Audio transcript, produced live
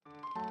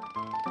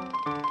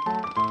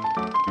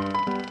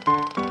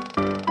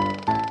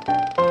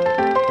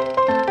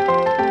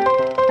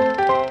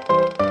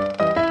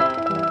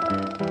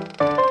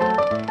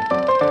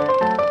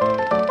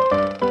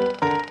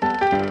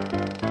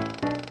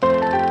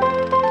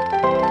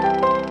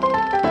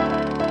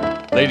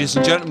Ladies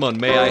and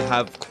gentlemen, may I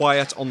have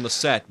quiet on the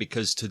set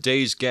because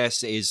today's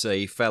guest is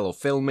a fellow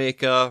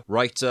filmmaker,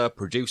 writer,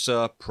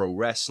 producer, pro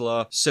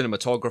wrestler,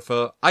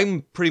 cinematographer.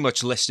 I'm pretty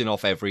much listing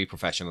off every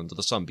profession under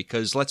the sun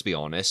because, let's be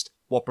honest,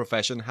 what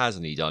profession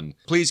hasn't he done?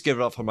 Please give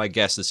it up for my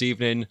guest this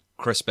evening,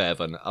 Chris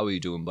Bevan. How are you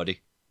doing,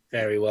 buddy?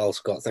 Very well,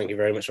 Scott. Thank you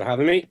very much for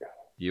having me.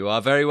 You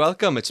are very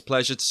welcome. It's a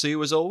pleasure to see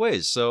you as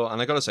always.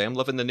 And I gotta say, I'm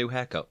loving the new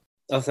haircut.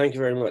 Oh, thank you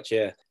very much.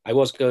 Yeah, I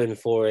was going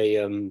for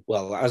a,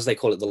 well, as they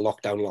call it, the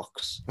lockdown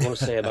locks. I want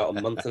to say about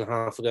a month and a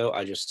half ago,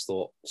 I just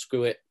thought,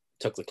 screw it,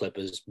 took the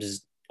clippers,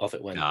 off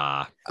it went.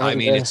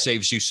 It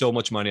saves you so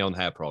much money on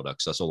hair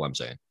products. That's all I'm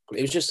saying.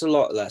 It was just a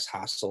lot less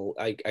hassle.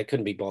 I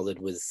couldn't be bothered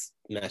with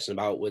messing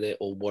about with it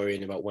or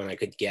worrying about when I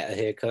could get a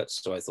haircut.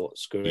 So I thought,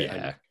 screw it.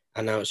 Yeah.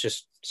 And now it's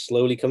just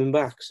slowly coming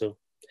back. So,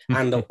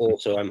 and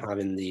also I'm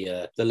having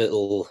the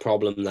little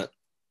problem that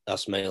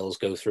us males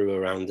go through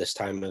around this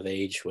time of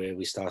age where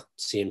we start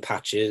seeing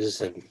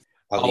patches and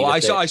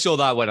I saw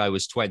that when I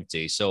was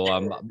 20,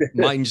 so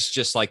mine's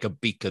just like a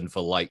beacon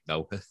for light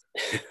now.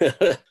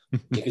 You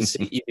can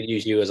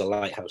use you as a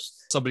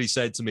lighthouse. Somebody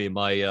said to me in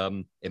my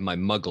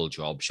muggle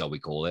job, shall we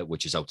call it,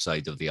 which is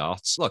outside of the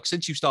arts, look,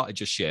 since you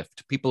started your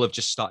shift, people have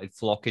just started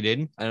flocking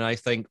in, and I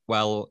think,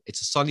 well,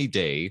 it's a sunny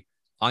day,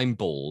 I'm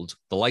bald,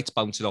 the light's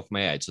bouncing off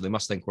my head, so they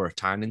must think we're a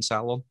tanning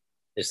salon.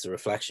 It's the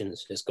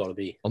reflections. It's got to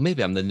be. Or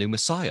maybe I'm the new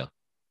Messiah.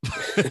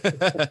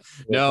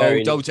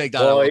 No, don't take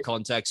that out of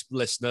context,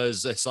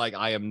 listeners. It's like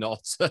I am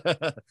not.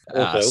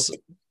 Also,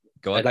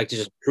 go on. I'd like to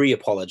just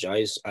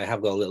pre-apologize. I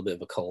have got a little bit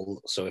of a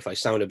cold, so if I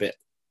sound a bit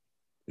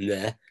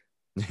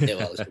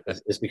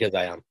it's because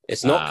I am.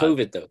 It's not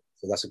COVID though,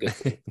 so that's a good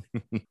thing.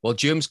 Well,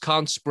 germs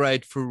can't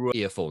spread through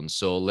earphones,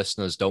 so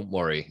listeners, don't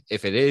worry.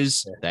 If it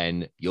is,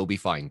 then you'll be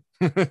fine.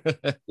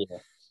 The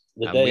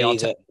day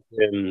that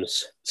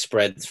germs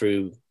spread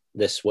through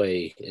this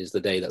way is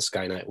the day that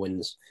Skynet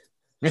wins.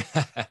 I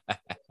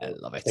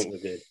love it. I think we're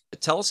good.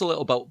 Tell us a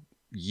little about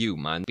you,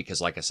 man,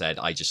 because like I said,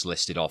 I just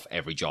listed off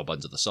every job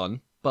under the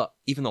sun, but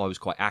even though I was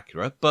quite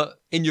accurate, but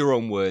in your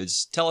own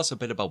words, tell us a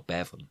bit about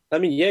Bevan. I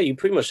mean, yeah, you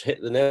pretty much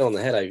hit the nail on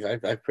the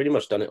head. I've pretty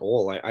much done it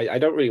all. I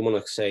don't really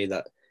want to say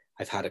that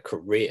I've had a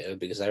career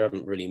because I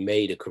haven't really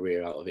made a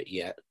career out of it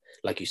yet.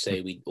 Like you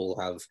say, we all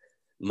have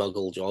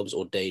muggle jobs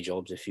or day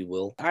jobs, if you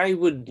will. I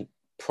would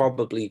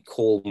probably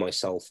call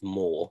myself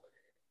more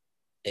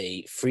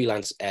a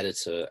freelance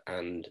editor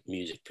and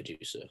music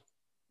producer.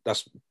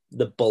 That's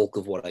the bulk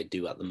of what I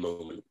do at the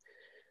moment.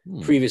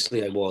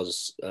 Previously, I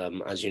was,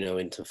 as you know,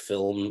 into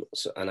film,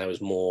 and I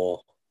was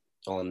more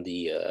on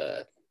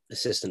the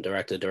assistant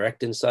director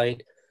directing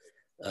side.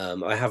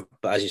 I have,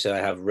 as you said,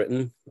 I have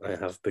written, I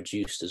have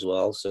produced as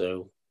well.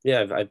 So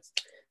yeah,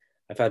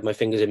 I've had my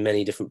fingers in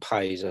many different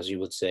pies, as you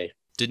would say.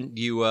 Didn't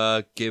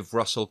you give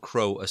Russell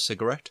Crowe a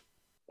cigarette?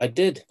 I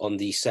did on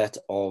the set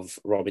of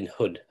Robin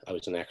Hood. I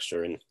was an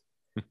extra in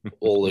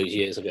all those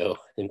years ago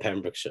in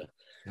Pembrokeshire.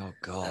 Oh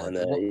God!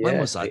 And, when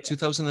was that?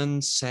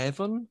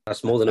 2007?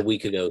 That's more than a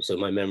week ago, so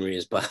my memory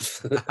is bad.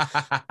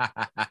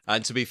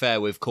 And to be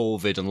fair, with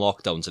COVID and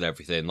lockdowns and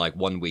everything, like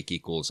 1 week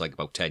equals like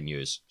about 10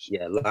 years.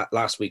 Yeah,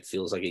 last week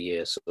feels like a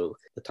year, so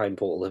the time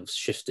portal has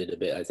shifted a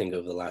bit, I think,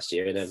 over the last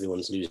year, and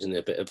everyone's losing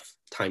a bit of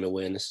time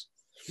awareness.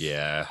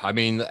 Yeah, I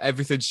mean,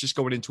 everything's just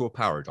going into a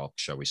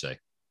paradox, shall we say?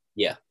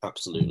 Yeah,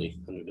 absolutely,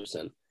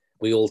 100%.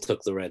 We all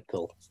took the red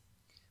pill.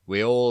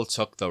 We all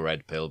took the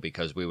red pill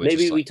because we were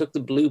we took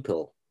the blue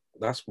pill.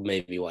 That's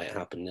maybe why it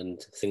happened,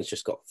 and things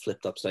just got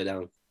flipped upside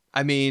down.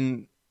 I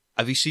mean,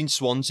 have you seen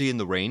Swansea in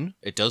the rain?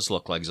 It does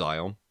look like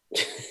Zion.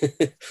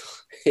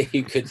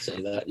 You could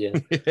say that, yeah.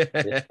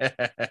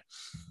 A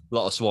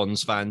lot of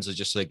Swans fans are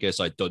just like,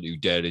 I don't you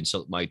dare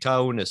insult my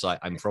town. It's like,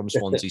 I'm from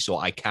Swansea, so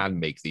I can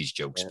make these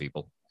jokes,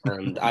 people.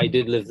 And I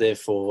did live there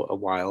for a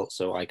while,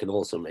 so I can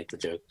also make the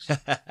jokes.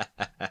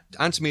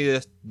 Answer me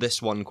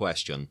this one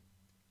question.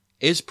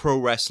 Is pro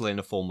wrestling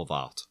a form of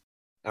art?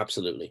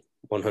 Absolutely,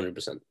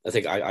 100%. I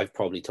think I've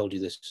probably told you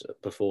this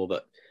before,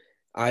 but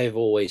I've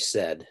always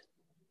said,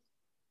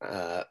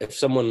 if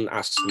someone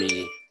asks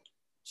me,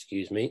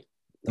 excuse me,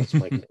 that's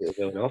my computer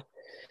going off.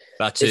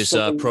 That's his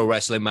pro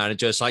wrestling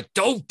manager. It's like,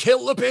 don't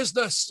kill the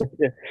business.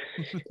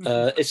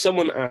 If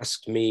someone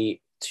asked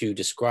me to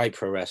describe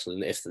pro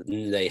wrestling, if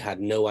they had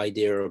no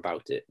idea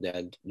about it, they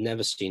had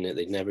never seen it,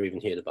 they'd never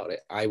even heard about it,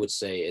 I would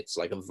say it's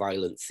like a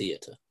violent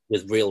theater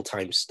with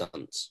real-time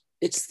stunts.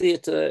 It's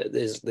theater,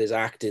 there's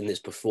acting, there's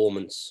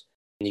performance,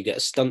 and you get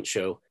a stunt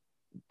show,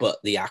 but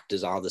the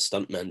actors are the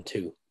stuntmen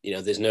too. You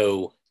know, there's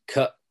no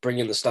cut, bring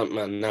in the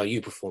stuntman, now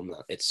you perform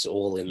that. It's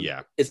all in,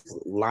 it's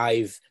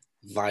live,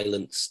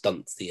 violent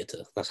stunt theater.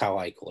 That's how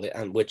I call it,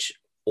 and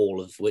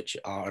all of which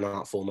are an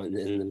art form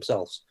in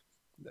themselves.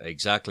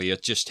 Exactly.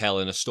 It's just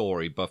telling a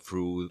story, but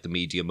through the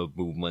medium of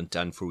movement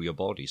and through your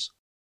bodies.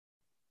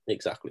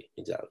 Exactly.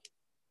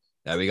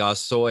 There we go.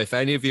 So if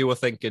any of you are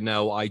thinking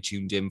now, I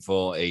tuned in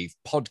for a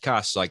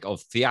podcast like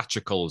of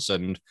theatricals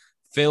and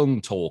film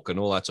talk and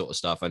all that sort of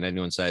stuff, and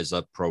anyone says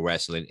that pro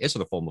wrestling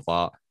isn't a form of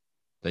art,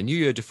 then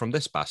you heard it from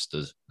this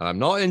bastard. And I'm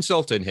not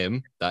insulting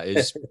him. That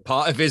is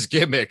part of his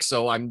gimmick,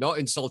 so I'm not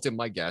insulting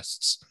my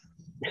guests.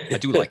 I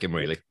do like him,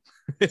 really.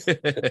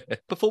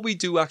 Before we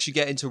do actually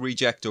get into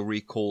Reject or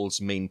Recall's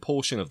main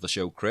portion of the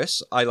show,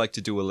 Chris, I like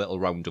to do a little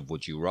round of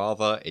Would You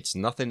Rather. It's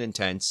nothing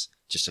intense,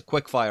 just a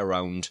quick fire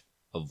round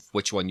of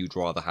which one you'd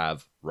rather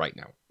have right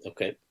now.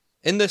 Okay.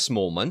 In this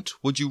moment,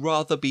 would you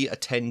rather be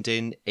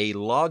attending a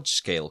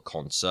large-scale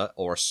concert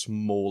or a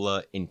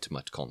smaller,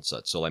 intimate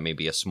concert? So like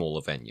maybe a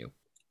smaller venue.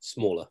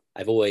 Smaller.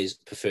 I've always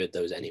preferred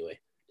those anyway.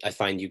 I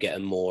find you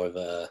get more of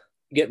a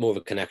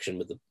connection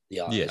with the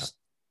artist.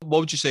 Yeah.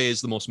 What would you say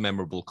is the most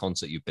memorable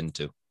concert you've been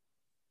to?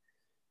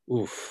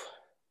 Oof.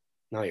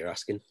 Now you're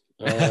asking.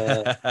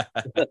 There's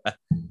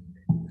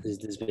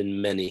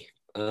been many.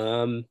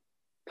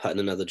 Putting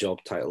another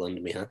job title under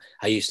me, huh?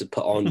 I used to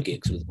put on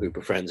gigs with a group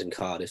of friends in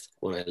Cardiff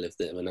when I lived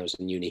there when I was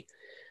in uni.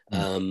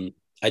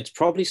 I'd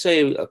probably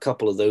say a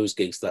couple of those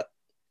gigs that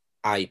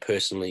I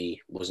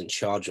personally was in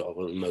charge of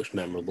were the most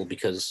memorable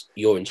because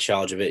you're in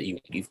charge of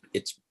it.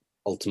 It's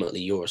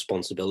ultimately your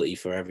responsibility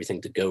for everything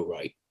to go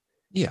right.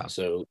 Yeah.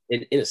 So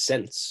in a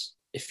sense,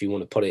 if you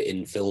want to put it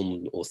in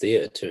film or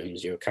theatre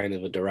terms, you're kind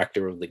of a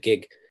director of the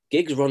gig.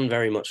 Gigs run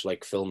very much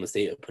like film and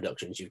theatre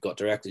productions. You've got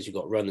directors, you've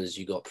got runners,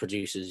 you've got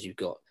producers, you've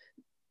got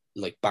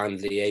like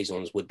band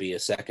liaisons would be a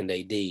second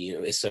AD.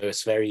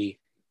 It's very,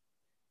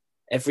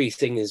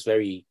 everything is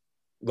very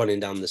running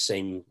down the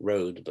same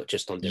road, but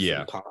just on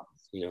different paths.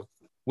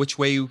 Which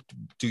way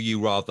do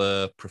you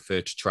rather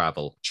prefer to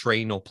travel,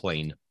 train or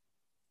plane?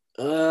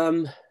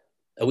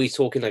 Are we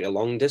talking like a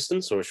long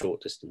distance or a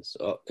short distance?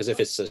 Because if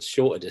it's a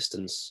shorter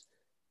distance,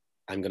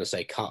 I'm going to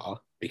say car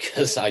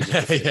because I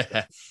just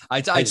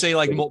I'd say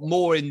like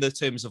more in the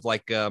terms of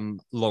like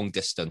long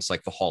distance,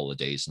 like for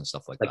holidays and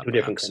stuff like that. Like to a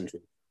different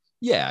country.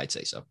 Yeah, I'd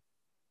say so.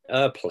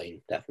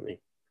 Plane, definitely.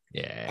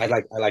 Yeah. I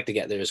like to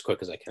get there as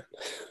quick as I can.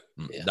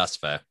 Yeah. That's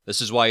fair.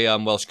 This is why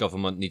Welsh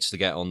Government needs to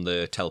get on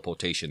the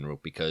teleportation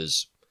route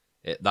because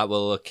that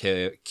will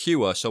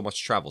cure so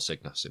much travel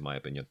sickness, in my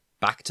opinion.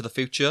 Back to the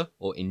Future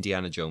or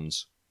Indiana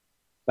Jones?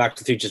 Back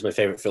to the Future is my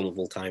favorite film of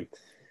all time.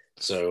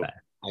 So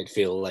I'd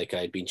feel like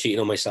I'd been cheating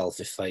on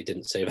myself if I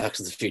didn't say Back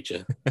to the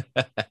Future.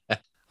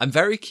 I'm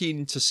very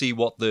keen to see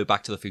what the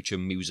Back to the Future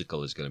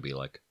musical is going to be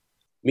like.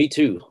 Me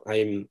too.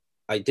 I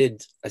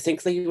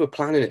think they were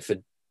planning it for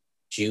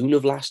June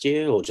of last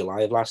year or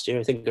July of last year,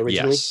 I think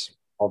originally. Yes.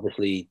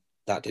 Obviously,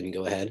 that didn't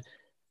go ahead.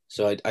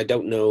 So I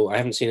don't know. I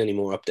haven't seen any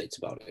more updates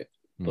about it.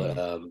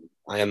 But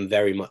I am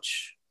very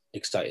much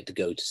excited to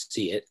go to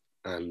see it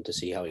and to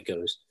see how it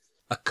goes.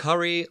 A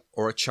curry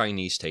or a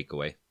Chinese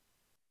takeaway?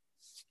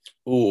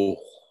 Ooh.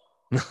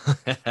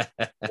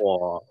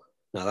 Oh,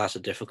 now that's a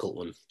difficult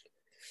one.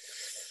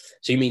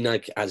 So you mean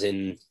like as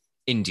in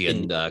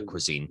Indian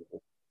cuisine?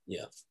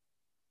 Yeah.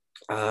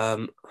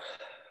 I'm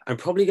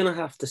probably going to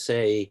have to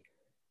say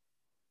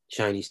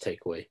Chinese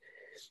takeaway.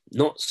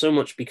 Not so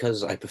much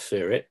because I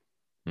prefer it,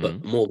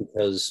 but more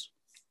because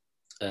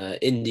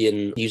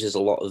Indian uses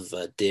a lot of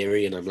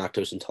dairy and I'm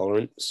lactose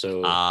intolerant.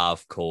 So,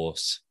 of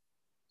course.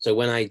 So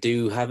when I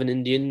do have an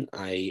Indian,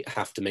 I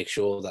have to make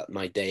sure that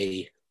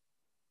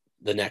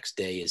the next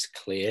day is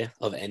clear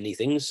of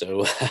anything.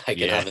 So I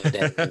can have a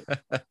day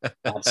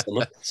bad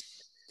stomach.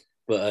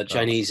 But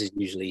Chinese is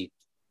usually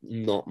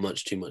not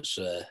too much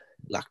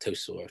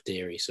lactose or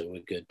dairy, so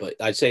we're good. But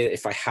I'd say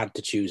if I had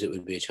to choose, it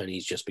would be a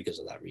Chinese just because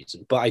of that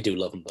reason. But I do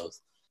love them both.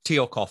 Tea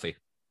or coffee?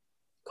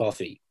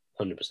 Coffee,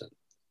 100%.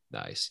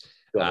 Nice.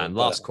 And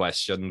last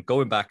question,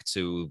 going back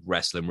to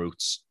wrestling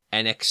roots,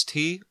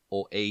 NXT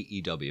or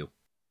AEW?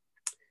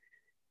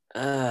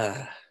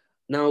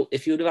 Now,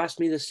 if you would have asked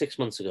me this 6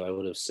 months ago, I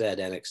would have said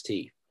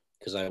NXT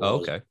because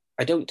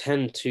I don't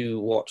tend to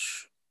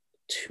watch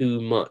too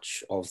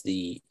much of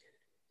the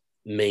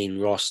main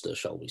roster,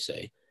 shall we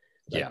say,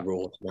 like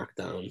Raw,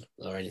 SmackDown,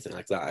 or anything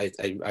like that.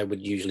 I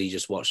would usually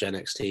just watch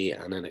NXT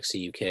and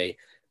NXT UK.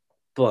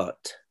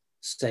 But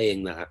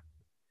saying that,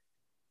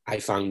 I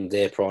found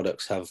their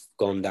products have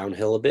gone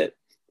downhill a bit.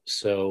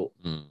 So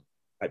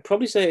I'd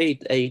probably say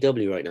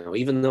AEW right now,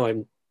 even though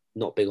I'm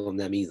not big on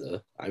them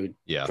either. I would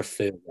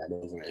prefer them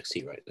over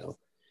NXT right now.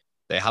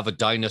 They have a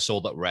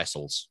dinosaur that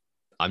wrestles.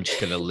 I'm just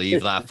going to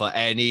leave that for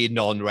any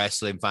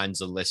non-wrestling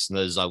fans and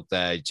listeners out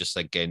there just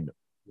thinking,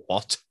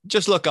 what?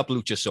 Just look up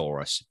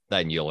Luchasaurus,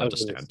 then you'll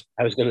understand.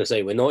 I was going to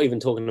say, we're not even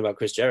talking about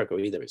Chris Jericho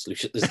either. It's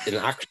an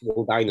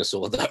actual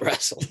dinosaur that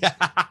wrestles. You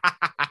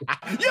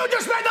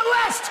just made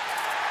the list!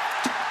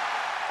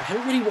 I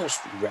haven't really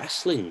watched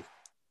wrestling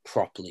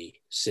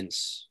properly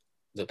since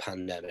the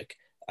pandemic.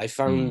 I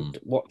found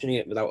watching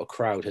it without a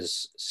crowd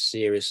has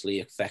seriously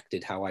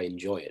affected how I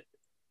enjoy it,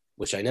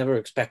 which I never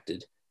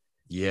expected.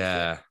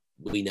 Yeah.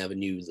 We never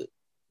knew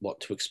what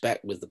to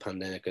expect with the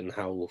pandemic and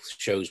how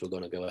shows were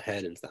going to go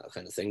ahead and that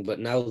kind of thing. But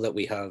now that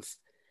we have,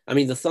 the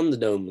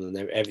Thunderdome and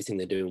everything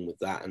they're doing with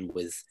that and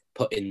with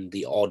putting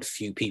the odd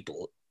few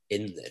people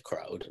in their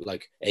crowd,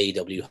 like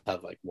AEW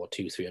have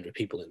 200-300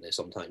 people in there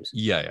sometimes.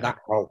 Yeah. That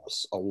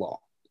helps a lot,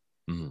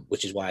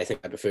 which is why I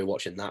think I prefer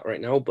watching that right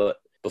now. But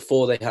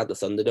before they had the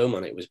Thunderdome,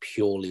 and it was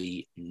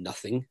purely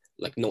nothing.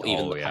 Like not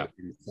even the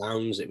piping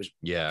sounds. It was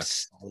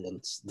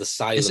silence. The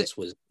silence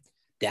was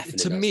deafening.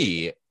 To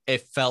me,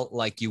 it felt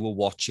like you were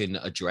watching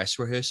a dress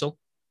rehearsal.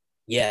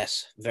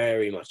 Yes,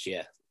 very much.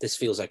 Yeah, this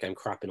feels like I'm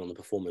crapping on the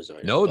performers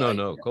right now.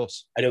 No, of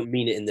course. I don't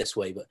mean it in this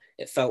way, but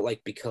it felt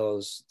like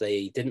because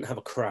they didn't have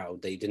a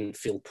crowd, they didn't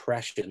feel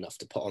pressured enough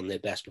to put on their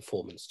best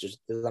performance. Does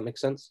that make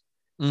sense?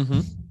 Mm-hmm.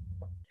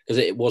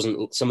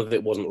 Because some of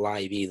it wasn't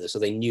live either, so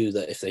they knew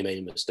that if they made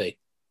a mistake,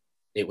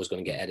 it was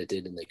going to get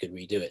edited and they could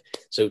redo it.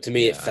 So to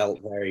me, it felt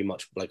very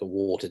much like a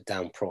watered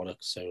down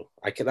product. So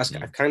I've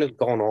kind of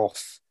gone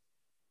off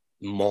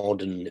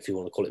modern, if you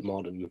want to call it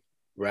modern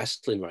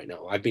wrestling right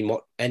now.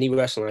 Any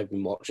wrestling I've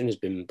been watching has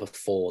been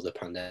before the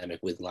pandemic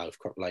with live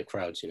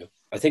crowds.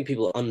 I think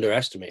people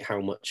underestimate how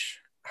much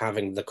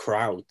having the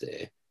crowd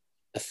there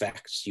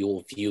affects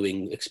your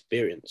viewing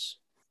experience.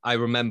 I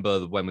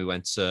remember when we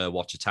went to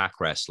watch Attack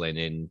Wrestling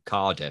in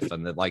Cardiff,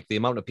 and the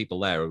amount of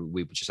people there,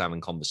 we were just having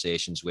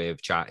conversations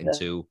with, chatting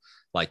to,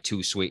 like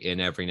Too Sweet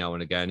in every now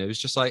and again. It was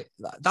just like,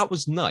 that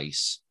was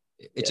nice.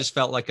 It just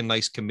felt like a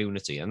nice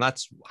community, and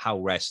that's how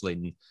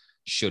wrestling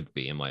should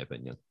be, in my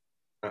opinion.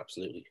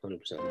 Absolutely, 100%.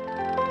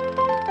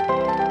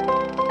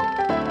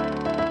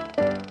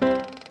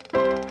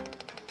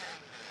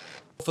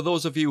 For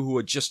those of you who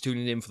are just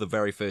tuning in for the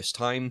very first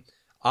time,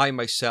 I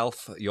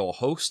myself, your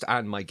host,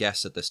 and my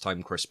guest at this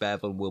time, Chris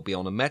Bevan, will be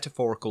on a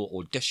metaphorical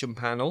audition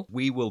panel.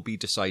 We will be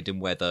deciding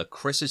whether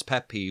Chris's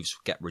pet peeves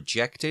get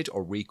rejected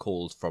or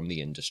recalled from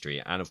the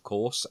industry. And of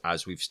course,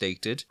 as we've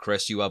stated,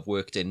 Chris, you have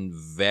worked in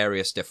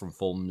various different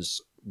forms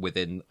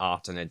within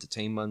art and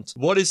entertainment.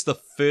 What is the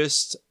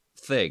first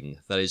thing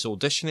that is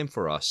auditioning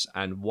for us,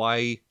 and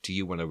why do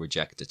you want to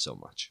reject it so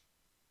much?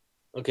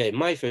 Okay,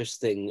 my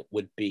first thing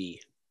would be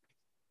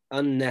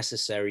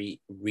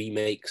unnecessary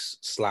remakes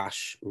 /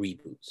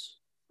 reboots.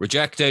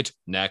 Rejected.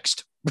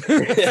 Next.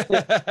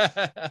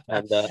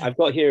 And I've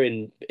got here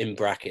in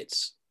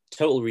brackets,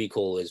 Total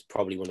Recall is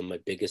probably one of my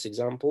biggest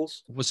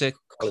examples. Was it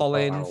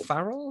Colin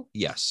Farrell?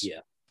 Yes.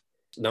 Yeah.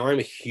 Now, I'm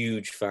a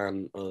huge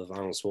fan of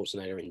Arnold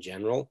Schwarzenegger in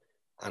general,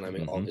 and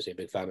I'm obviously a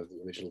big fan of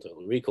the original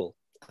Total Recall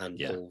and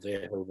Paul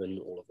Verhoeven,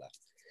 all of that.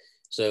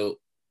 So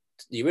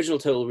the original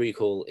Total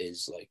Recall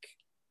is like,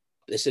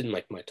 it's in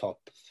like my top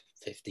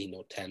 15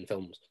 or 10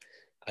 films.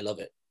 I love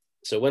it.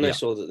 So when I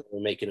saw that they were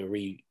making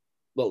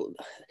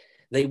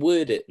they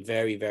word it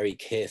very, very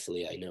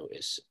carefully, I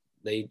notice.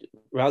 They,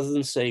 rather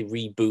than say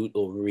reboot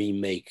or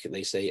remake,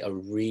 they say a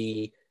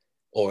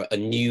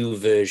new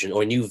version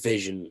or a new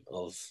vision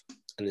of,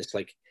 and it's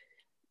like,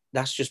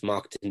 that's just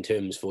marketing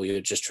terms for you're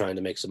just trying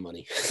to make some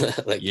money.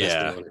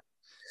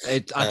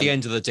 At the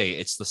end of the day,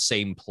 it's the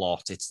same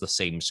plot, it's the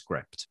same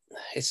script.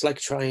 It's like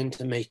trying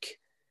to make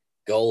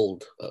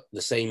gold,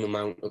 the same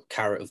amount of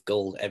carat of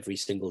gold every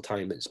single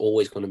time. It's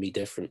always going to be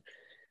different.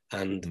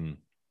 And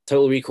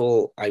Total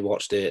Recall, I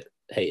watched it,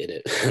 hated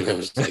it, and I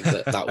was like,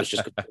 that was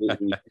just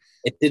completely,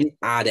 it didn't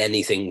add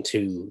anything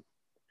to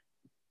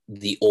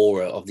the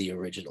aura of the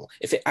original.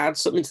 If it adds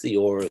something to the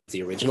aura of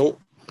the original,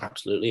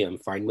 absolutely, I'm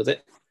fine with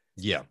it.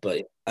 Yeah.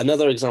 But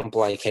another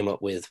example I came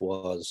up with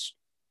was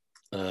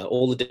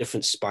all the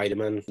different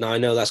Spider-Man. Now, I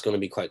know that's going to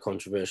be quite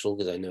controversial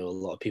because I know a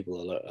lot of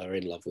people are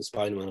in love with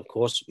Spider-Man, of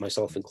course,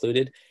 myself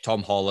included.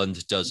 Tom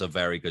Holland does a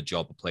very good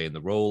job of playing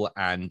the role,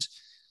 and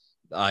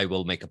I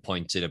will make a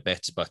point in a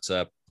bit, but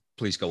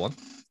please go on.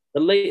 The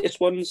latest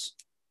ones,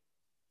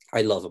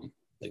 I love them.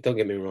 Like, don't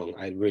get me wrong,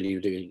 I really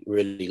do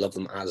really love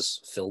them as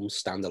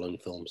films,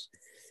 standalone films.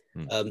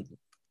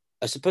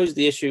 I suppose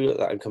the issue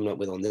that I'm coming up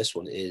with on this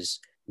one is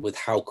with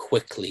how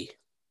quickly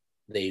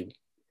they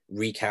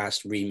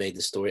recast, remade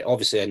the story.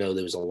 Obviously, I know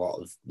there was a lot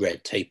of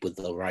red tape with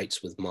the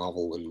rights with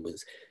Marvel and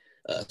with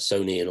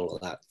Sony and all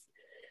of that.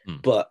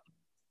 But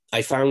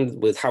I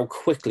found with how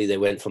quickly they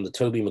went from the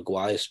Tobey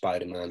Maguire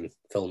Spider-Man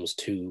films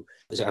to,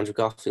 is it Andrew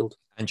Garfield?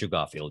 Andrew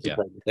Garfield, yeah.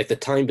 Like the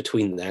time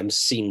between them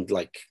seemed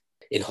like,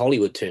 in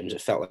Hollywood terms,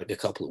 it felt like a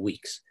couple of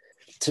weeks.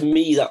 To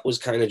me, that was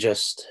kind of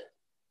just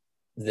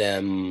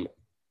them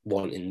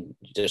wanting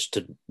just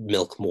to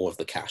milk more of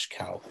the cash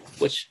cow,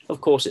 which of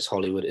course it's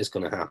Hollywood, is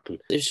going to happen.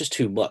 There's just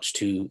too much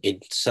in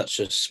such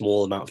a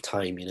small amount of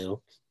time, you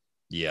know?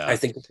 Yeah. I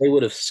think if they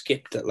would have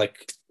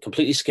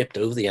completely skipped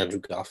over the Andrew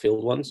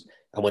Garfield ones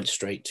and went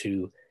straight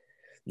to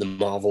the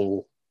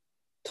Marvel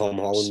Tom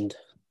Holland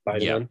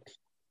Spider-Man,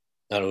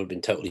 that would have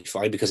been totally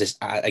fine, because it's,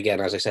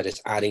 again, as I said,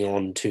 it's adding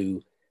on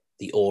to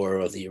the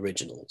aura of the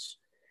originals.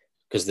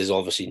 Because there's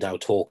obviously now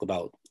talk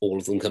about all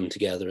of them coming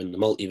together in the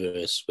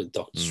multiverse with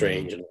Doctor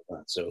Strange and all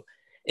that. So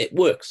it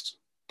works.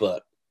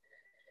 But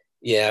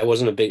yeah, I'm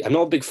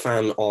not a big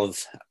fan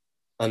of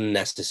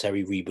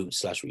unnecessary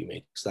reboots /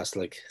 remakes. That's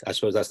like, I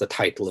suppose that's the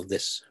title of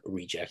this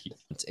reject.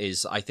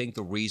 I think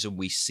the reason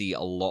we see a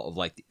lot of,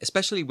 like,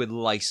 especially with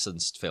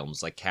licensed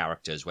films, like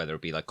characters, whether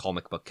it be like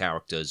comic book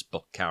characters,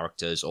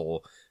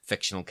 or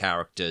fictional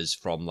characters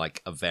from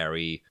like a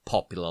very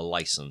popular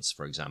license,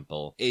 for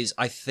example, is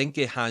I think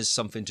it has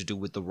something to do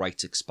with the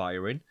rights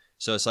expiring.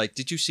 So it's like,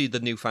 did you see the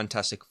new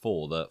Fantastic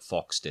Four that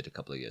Fox did a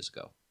couple of years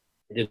ago?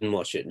 I didn't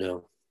watch it,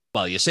 no.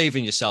 Well, you're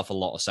saving yourself a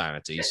lot of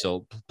sanity,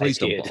 so I please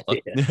don't did. bother.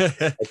 Yeah,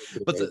 I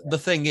did But say the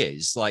thing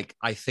is, like,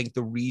 I think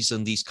the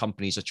reason these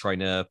companies are trying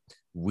to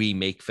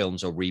remake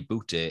films or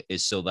reboot it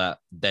is so that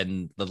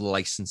then the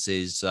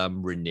licenses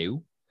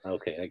renew. that.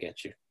 Okay, I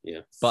get you.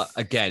 Yeah. But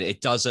again,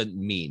 it doesn't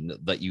mean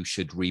that you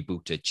should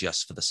reboot it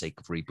just for the sake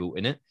of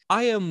rebooting it.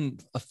 I am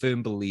a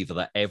firm believer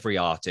that every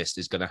artist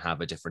is going to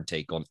have a different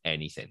take on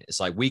anything. It's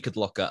like we could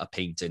look at a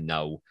painting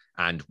now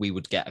and we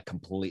would get a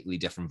completely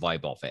different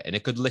vibe of it. And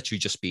it could literally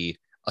just be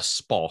a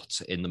spot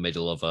in the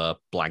middle of a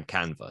blank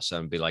canvas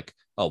and be like,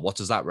 oh, what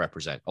does that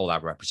represent? Oh,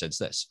 that represents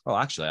this. Oh,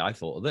 actually, I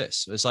thought of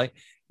this. It's like,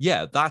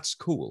 yeah, that's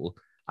cool.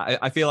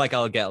 I feel like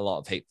I'll get a lot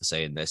of hate for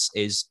saying this,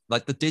 is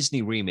like the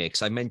Disney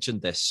remakes. I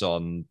mentioned this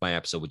on my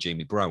episode with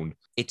Jamie Brown.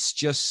 It's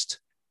just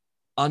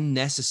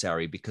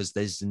unnecessary because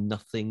there's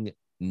nothing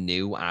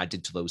new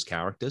added to those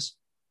characters.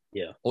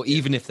 Yeah. Or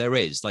even if there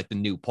is, like the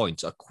new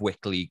points are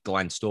quickly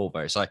glanced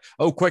over. It's like,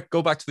 oh, quick,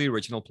 go back to the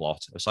original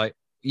plot. It's like,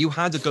 you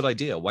had a good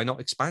idea. Why not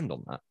expand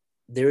on that?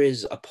 There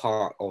is a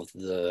part of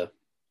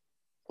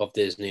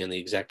Disney and the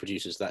exec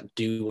producers that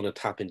do want to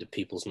tap into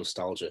people's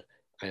nostalgia.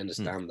 I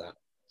understand that.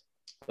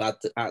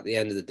 But at the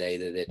end of the day,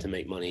 they're there to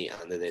make money,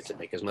 and they're there to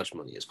make as much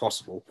money as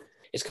possible.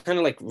 It's kind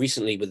of like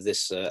recently with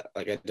this,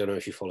 like, I don't know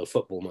if you follow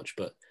football much,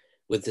 but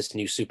with this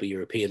new Super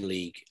European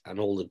League and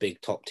all the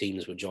big top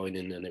teams were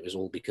joining, and it was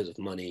all because of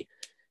money.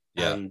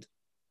 Yeah. And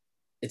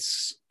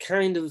it's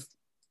kind of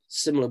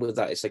similar with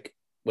that. It's like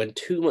when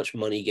too much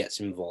money gets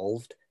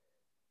involved,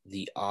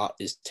 the art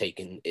is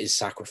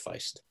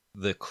sacrificed.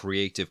 The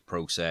creative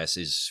process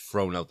is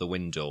thrown out the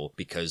window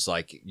because,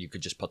 like, you could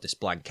just put this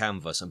blank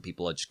canvas and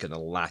people are just going to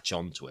latch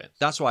onto it.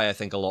 That's why I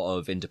think a lot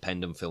of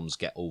independent films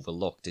get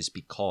overlooked, is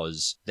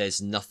because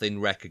there's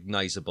nothing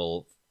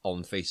recognizable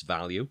on face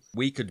value.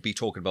 We could be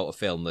talking about a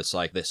film that's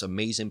like this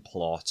amazing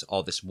plot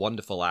or this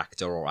wonderful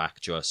actor or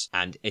actress,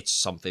 and it's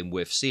something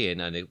worth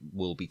seeing and it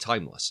will be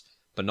timeless.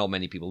 But not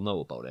many people know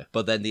about it.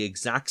 But then the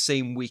exact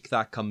same week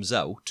that comes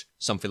out,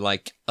 something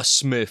like a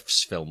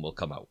Smurfs film will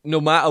come out.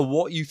 No matter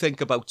what you think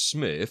about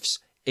Smurfs,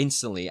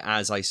 instantly,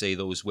 as I say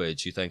those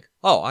words, you think,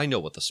 oh, I know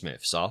what the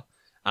Smurfs are.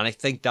 And I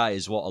think that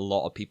is what a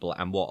lot of people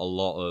and what a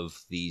lot of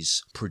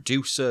these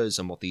producers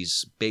and what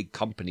these big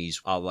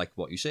companies are, like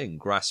what you're saying,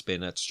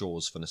 grasping at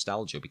straws for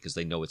nostalgia because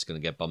they know it's going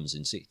to get bums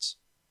in seats.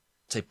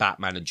 Take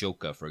Batman and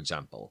Joker, for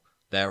example.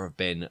 There have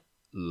been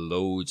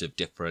loads of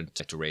different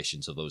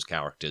iterations of those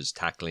characters,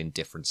 tackling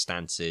different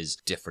stances,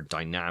 different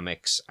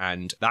dynamics,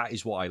 and that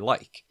is what I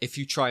like. If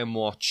you try and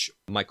watch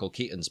Michael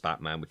Keaton's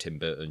Batman with Tim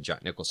Burton and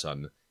Jack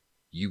Nicholson,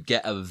 you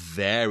get a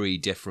very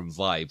different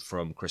vibe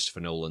from Christopher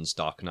Nolan's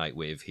Dark Knight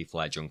with Heath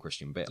Ledger and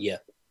Christian Bale. Yeah,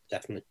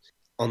 definitely.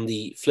 On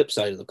the flip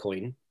side of the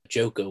coin,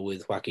 Joker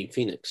with Joaquin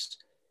Phoenix.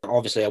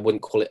 Obviously, I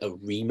wouldn't call it a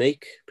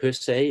remake per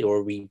se or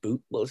a reboot.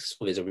 Well, this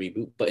is a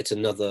reboot, but it's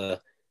another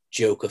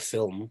Joker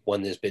film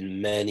when there's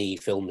been many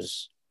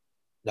films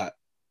that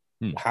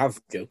have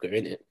Joker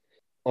in it.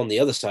 On the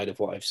other side of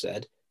what I've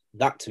said,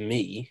 that to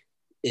me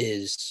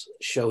is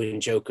showing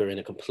Joker in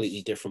a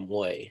completely different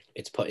way.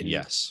 It's putting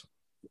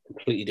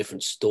completely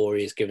different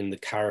stories, giving the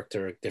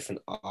character a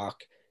different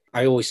arc.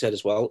 I always said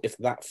as well, if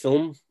that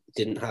film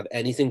didn't have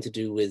anything to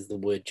do with the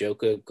word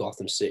Joker,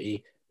 Gotham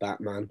City,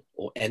 Batman,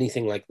 or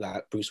anything like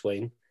that, Bruce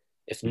Wayne,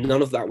 if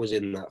none of that was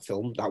in that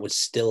film, that would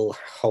still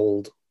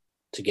hold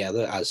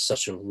together as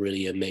such a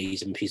really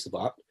amazing piece of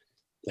art.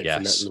 Like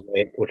the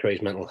way it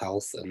portrays mental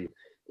health and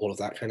all of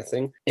that kind of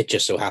thing. It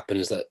just so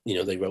happens that, you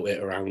know, they wrote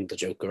it around the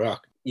Joker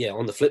arc. Yeah,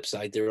 on the flip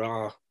side, there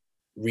are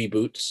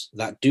reboots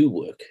that do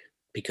work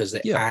because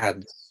they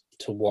add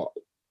to what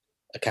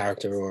a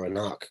character or an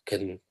arc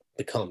can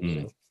become,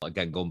 you know.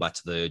 Again, going back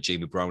to the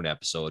Jamie Brown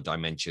episode, I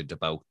mentioned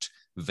about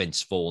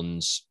Vince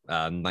Vaughn's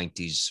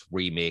 90s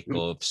remake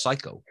of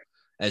Psycho.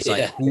 It's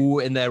like, who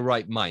in their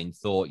right mind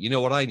thought, you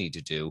know what I need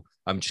to do?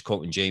 I'm just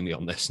quoting Jamie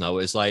on this now.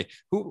 It's like,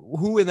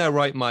 who in their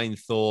right mind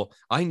thought,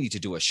 I need to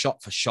do a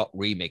shot-for-shot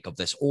remake of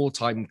this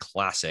all-time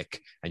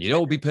classic? And you know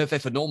what would be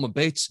perfect for Norman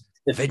Bates?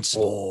 Vince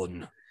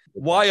Vaughn.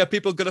 Why are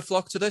people going to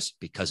flock to this?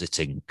 Because it's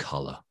in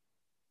color.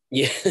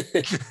 Yeah.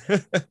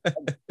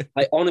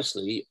 I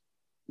honestly,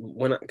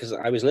 because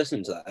I was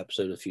listening to that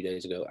episode a few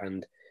days ago,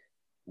 and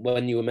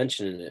when you were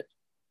mentioning it,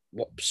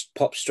 what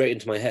popped straight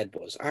into my head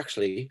was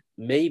actually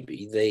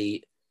maybe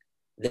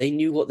they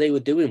knew what they were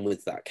doing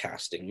with that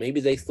casting.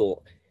 Maybe they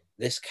thought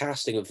this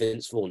casting of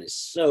Vince Vaughn is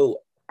so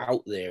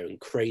out there and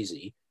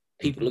crazy.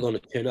 People are going to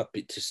turn up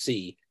to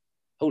see,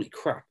 holy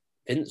crap,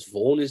 Vince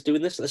Vaughn is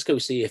doing this. Let's go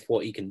see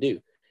what he can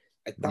do.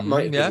 That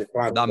might have been the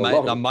plan.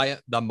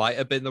 That might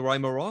have been the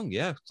rhyme or wrong.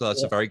 Yeah, so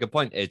that's a very good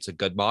point. It's a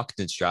good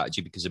marketing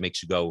strategy because it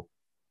makes you go,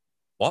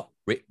 "What?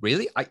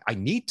 Really? I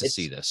need to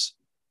see this."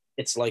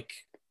 It's like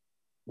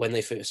when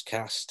they first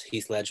cast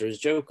Heath Ledger as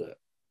Joker.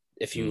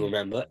 If you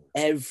remember,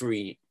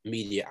 every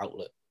media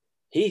outlet,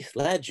 Heath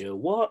Ledger,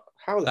 what?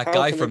 How that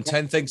guy from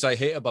 10 Things I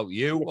Hate About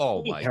You?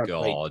 Oh my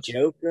God.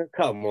 Joker,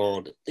 come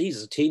on.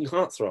 He's a teen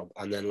heartthrob.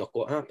 And then look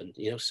what happened.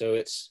 You know,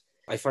 so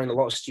I find a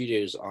lot of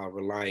studios are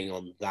relying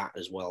on that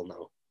as well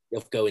now.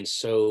 Of going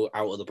so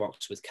out of the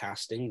box with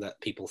casting that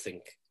people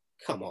think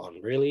come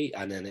on, really?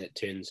 And then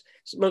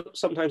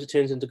sometimes it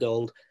turns into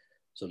gold,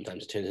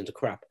 sometimes it turns into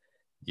crap.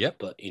 Yep.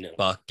 But,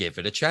 But give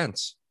it a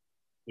chance.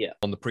 Yeah.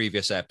 On the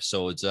previous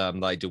episodes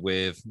that I did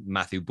with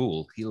Matthew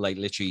Boole,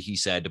 he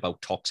said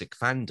about toxic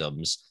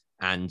fandoms.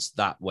 And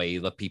that way,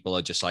 the people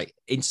are just like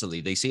instantly,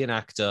 they see an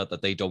actor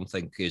that they don't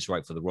think is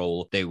right for the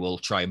role. They will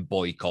try and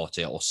boycott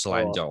it or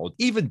slander or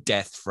even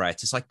death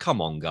threats. It's like, come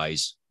on,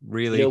 guys.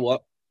 Really? You know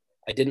what?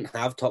 I didn't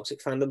have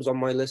toxic fandoms on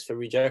my list for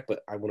reject,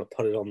 but I want to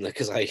put it on there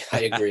because I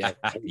agree.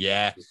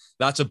 Yeah,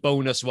 that's a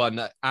bonus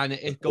one. And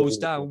it goes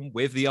down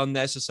with the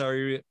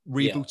unnecessary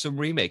reboots and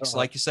remakes.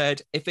 Like you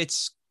said, if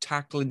it's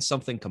tackling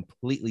something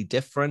completely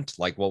different,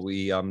 like what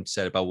we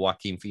said about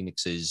Joaquin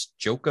Phoenix's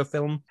Joker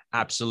film,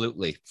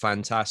 absolutely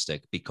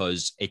fantastic,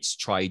 because it's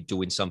tried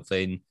doing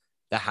something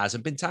that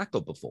hasn't been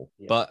tackled before.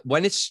 Yeah. But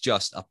when it's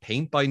just a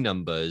paint by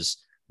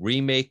numbers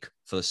remake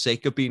for the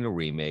sake of being a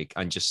remake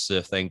and just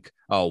think,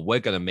 oh, we're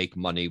going to make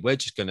money, we're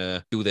just going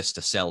to do this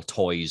to sell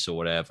toys or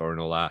whatever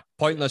and all that.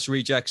 Pointless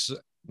rejects.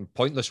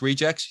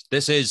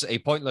 This is a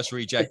pointless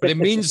reject, but it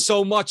means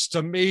so much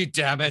to me,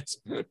 damn it.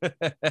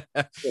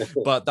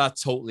 But that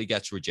totally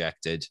gets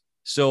rejected.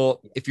 So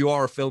if you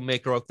are a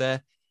filmmaker out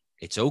there,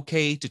 it's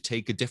okay to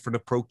take a different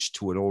approach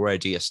to an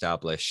already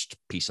established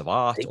piece of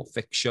art or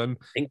fiction,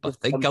 but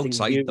think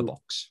outside the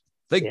box.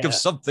 Think of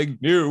something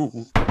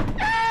new.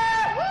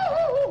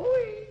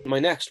 My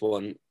next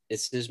one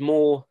is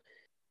more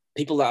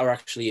people that are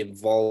actually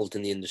involved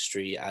in the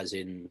industry, as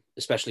in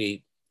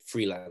especially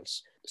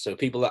freelance. So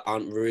people that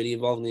aren't really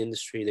involved in the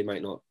industry, they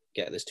might not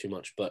get this too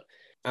much. But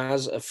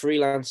as a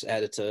freelance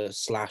editor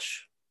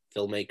 /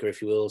 filmmaker,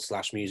 if you will,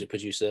 / music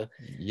producer,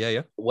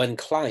 when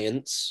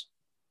clients'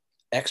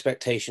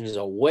 expectations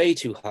are way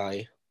too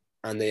high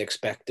and they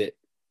expect it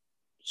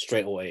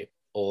straight away,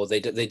 or they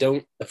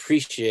don't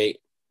appreciate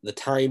the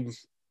time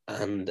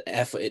and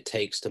effort it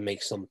takes to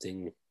make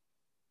something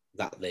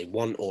that they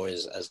want or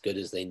is as good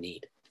as they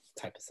need,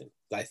 type of thing.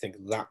 I think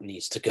that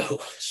needs to go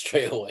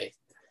straight away.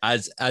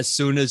 As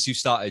soon as you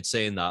started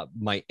saying that,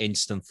 my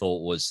instant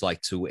thought was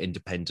like to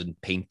independent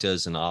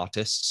painters and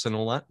artists and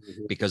all that,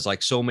 because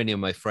like so many of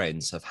my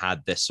friends have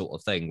had this sort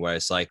of thing where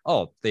it's like,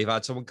 oh, they've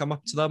had someone come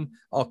up to them,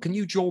 oh, can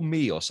you draw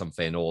me or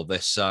something, or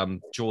this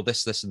draw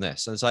this and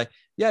this, and it's like,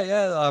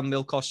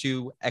 it'll cost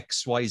you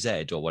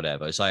XYZ or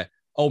whatever. It's like,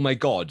 oh my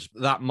God,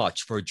 that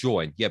much for a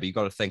drawing? Yeah, but you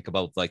got to think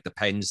about like the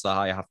pens that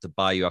I have to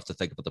buy. You have to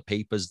think about the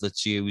papers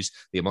that's used,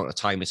 the amount of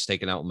time it's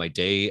taken out of my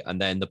day. And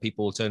then the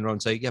people will turn around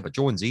and say, yeah, but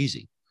drawing's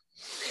easy.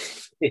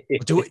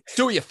 do it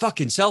your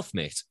fucking self,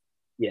 mate.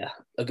 Yeah,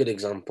 a good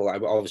example.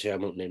 Obviously, I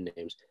won't name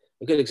names.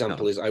 A good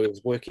example is I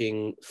was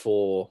working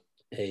for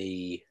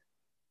I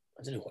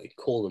don't know what you'd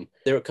call them.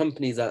 They're a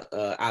company that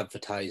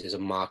advertises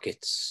and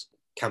markets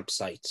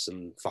campsites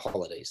and for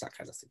holidays, that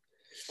kind of thing.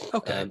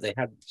 Okay.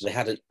 They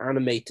had an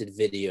animated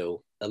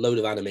video, a load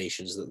of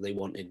animations that they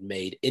wanted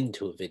made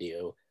into a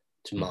video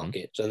to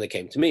market. So then they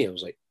came to me. I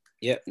was like,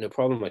 yeah, no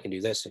problem. I can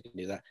do this. I can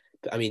do that.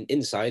 But I mean,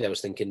 inside I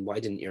was thinking, why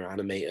didn't your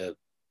animator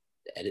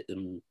edit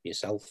them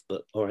yourself?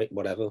 But all right,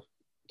 whatever.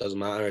 Doesn't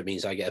matter. It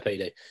means I get a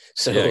payday.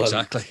 So yeah,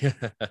 exactly.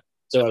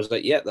 So I was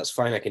like, yeah, that's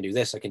fine. I can do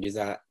this. I can do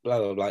that. Blah,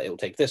 blah, blah. It'll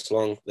take this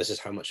long. This is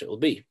how much it will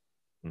be.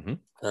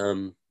 Don't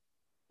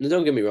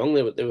get me wrong.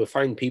 They were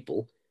fine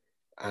people.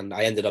 And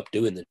I ended up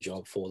doing the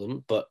job for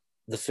them. But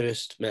the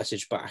first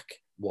message back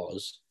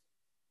was,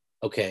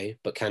 okay,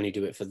 but can you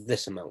do it for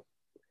this amount?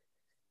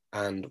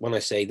 And when I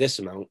say this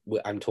amount,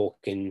 I'm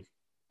talking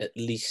at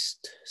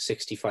least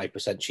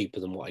 65% cheaper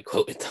than what I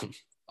quoted them.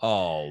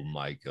 Oh,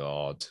 my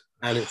God.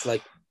 And it's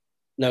like,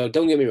 no,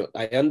 don't get me wrong.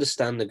 I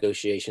understand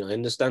negotiation. I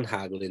understand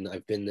haggling.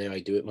 I've been there. I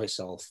do it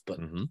myself. But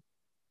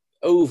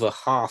over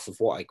half of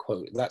what I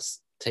quote,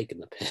 that's taking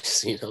the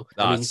piss, you know?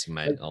 That's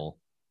mental.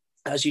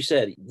 As you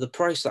said, the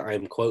price that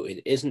I'm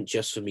quoted isn't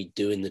just for me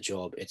doing the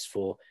job. It's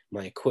for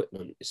my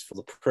equipment. It's for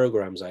the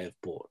programs I have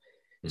bought.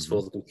 It's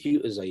for the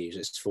computers I use.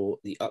 It's for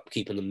the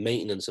upkeep and the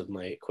maintenance of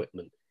my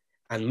equipment.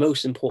 And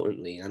most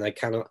importantly, and I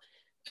cannot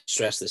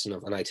stress this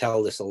enough, and I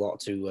tell this a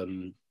lot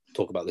to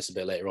talk about this a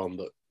bit later on,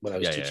 but when I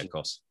was teaching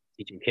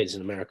kids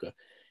in America,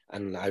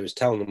 and I was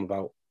telling them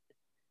about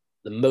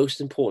the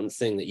most important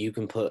thing that you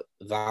can put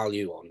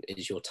value on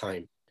is your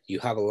time. You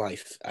have a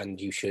life,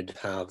 and you should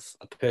have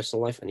a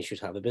personal life, and you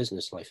should have a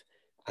business life,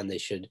 and they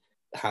should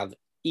have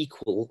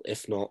equal,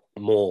 if not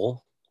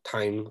more,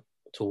 time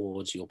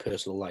towards your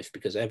personal life,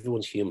 because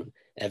everyone's human.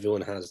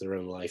 Everyone has their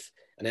own life,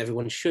 and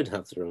everyone should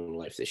have their own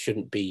life. It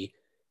shouldn't be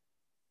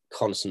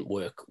constant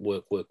work.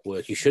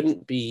 You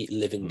shouldn't be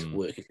living to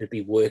work. You should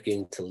be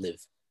working to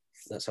live.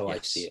 That's how I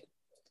see it.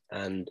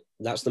 And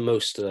that's the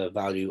most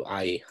value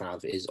I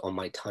have is on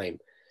my time.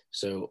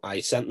 So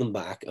I sent them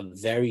back a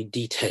very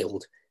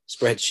detailed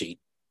spreadsheet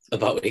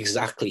about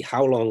exactly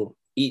how long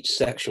each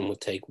section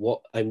would take,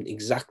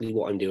 exactly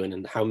what I'm doing,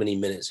 and how many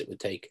minutes it would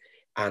take,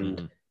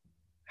 and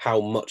how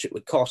much it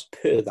would cost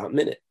per that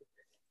minute.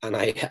 And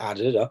I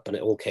added it up, and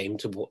it all came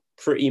to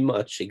pretty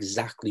much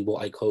exactly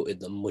what I quoted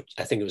them, which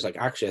I think it was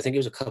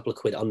a couple of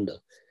quid under.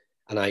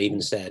 And I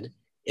even said,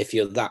 if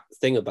you're that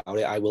thing about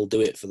it, I will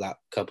do it for that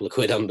couple of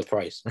quid under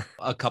price.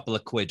 A couple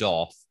of quid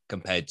off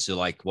compared to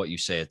like what you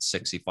say at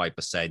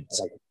 65%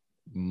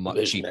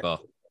 much cheaper.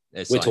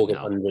 We're talking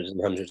hundreds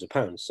and hundreds of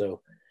pounds.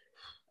 So,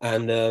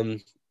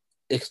 and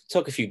it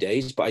took a few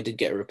days, but I did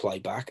get a reply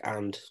back.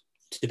 And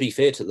to be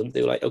fair to them,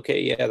 they were like,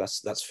 okay, yeah,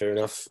 that's fair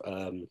enough.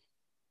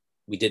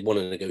 We did want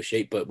to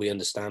negotiate, but we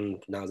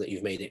understand now that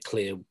you've made it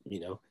clear,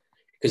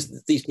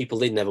 because these people,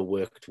 they'd never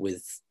worked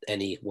with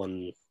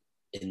anyone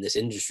in this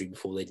industry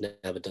before. They'd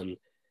never done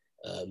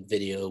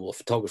video or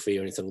photography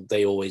or anything.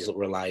 They always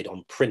relied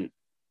on print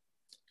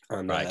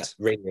and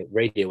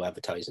radio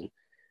advertising.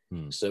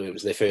 So it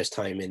was their first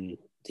time in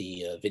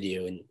the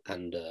video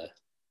and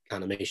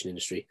animation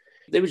industry.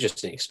 They were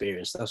just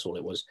inexperienced, that's all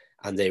it was.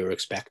 And they were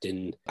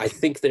expecting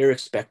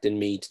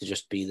me to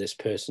just be this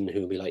person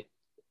who would be like,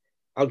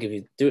 I'll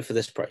do it for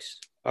this price.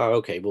 Oh,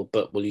 okay, well,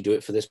 but will you do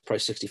it for this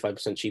price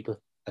 65% cheaper?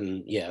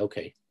 And yeah,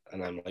 okay.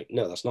 And I'm like,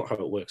 no, that's not how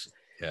it works.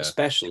 Yeah.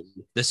 Especially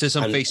this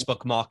isn't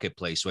Facebook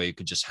Marketplace where you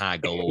could just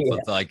haggle over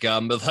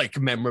like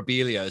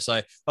memorabilia. It's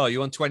like, oh,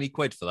 you want 20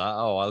 quid for that?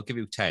 Oh, I'll give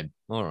you 10.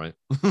 All right.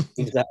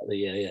 Exactly.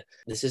 Yeah.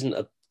 This isn't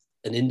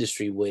an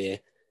industry where,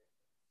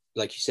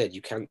 like you said,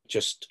 you can't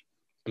just,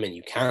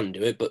 you can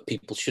do it, but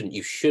people shouldn't.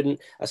 You shouldn't.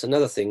 That's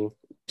another thing.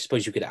 I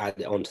suppose you could add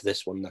it onto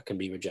this one that can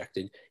be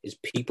rejected, is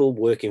people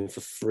working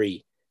for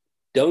free.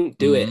 Don't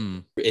do it.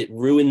 It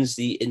ruins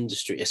the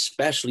industry,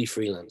 especially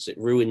freelance. It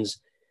ruins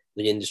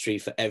the industry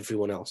for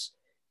everyone else.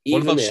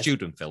 What about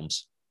student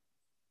films?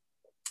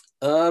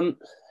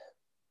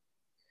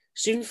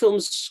 Student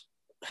films,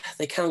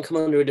 they can come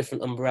under a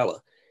different umbrella.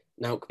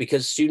 Now,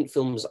 because student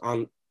films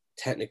aren't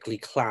technically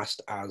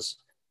classed as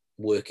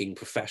working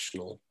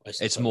professional, I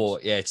suppose. It's more,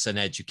 it's an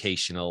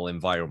educational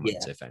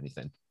environment, if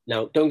anything.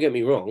 Now, don't get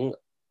me wrong.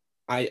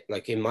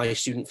 In my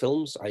student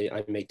films,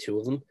 I made 2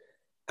 of them,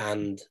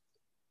 and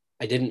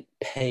I didn't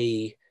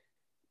pay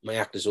my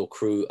actors or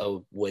crew a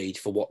wage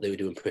for what they were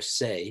doing per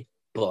se,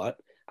 but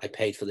I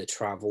paid for their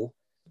travel.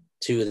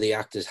 2 of the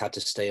actors had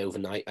to stay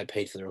overnight. I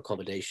paid for their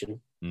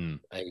accommodation.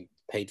 I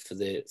paid for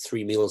the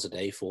 3 meals a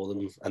day for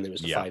them, and there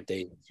was a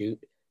 5-day shoot.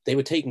 They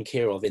were taken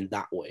care of in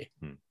that way.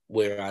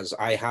 Whereas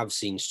I have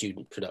seen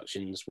student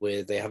productions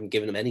where they haven't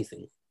given them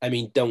anything.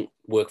 Don't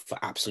work for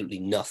absolutely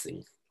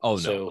nothing. Oh, no.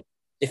 So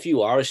if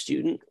you are a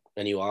student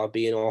and you are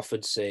being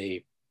offered,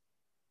 say,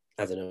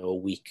 I don't know, a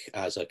week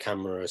as a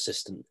camera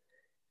assistant,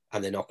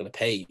 and they're not going to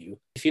pay you,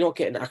 if you're not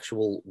getting an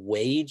actual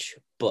wage,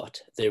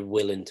 but they're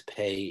willing to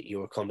pay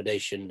your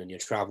accommodation and your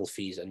travel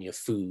fees and your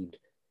food,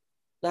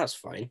 that's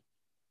fine.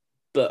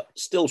 But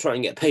still try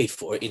and get paid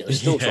for it,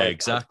 still try.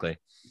 Exactly.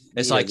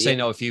 It's like saying,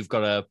 if you've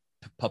got to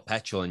put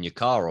petrol in your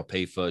car or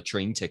pay for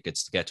train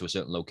tickets to get to a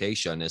certain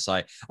location, it's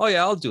like, oh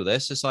yeah, I'll do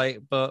this. It's like,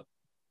 but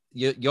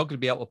you're going to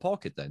be out of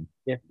pocket then.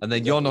 Yeah. And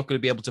then you're not going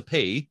to be able to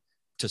pay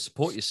to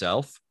support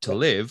yourself, to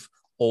live,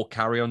 or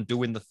carry on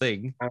doing the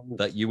thing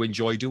that you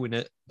enjoy doing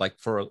it, like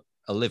for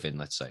a living,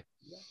 let's say.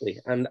 Exactly.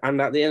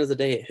 And at the end of the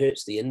day, it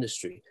hurts the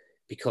industry,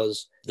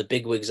 because the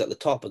bigwigs at the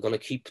top are going to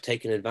keep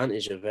taking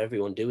advantage of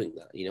everyone doing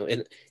that.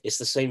 And it's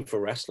the same for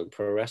wrestling.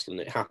 Pro wrestling,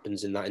 it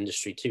happens in that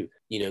industry too.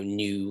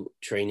 New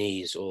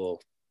trainees or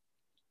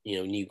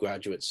new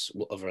graduates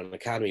of an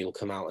academy will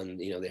come out and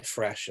they're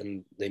fresh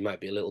and they might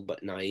be a little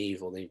bit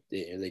naive, or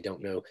they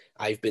don't know.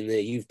 I've been there,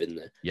 you've been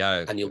there.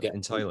 Yeah, and you'll get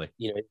entirely.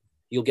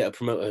 You'll get a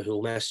promoter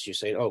who'll message you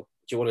saying, "Oh,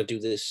 do you want to do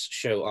this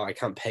show? Oh, I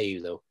can't pay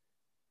you though."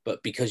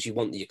 But because you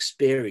want the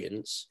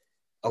experience,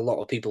 a lot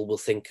of people will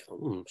think,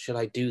 should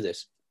I do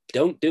this?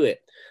 Don't do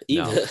it.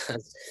 Even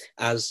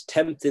as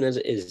tempting as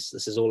it is,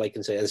 this is all I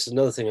can say. And this is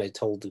another thing I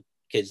told the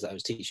kids that I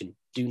was teaching: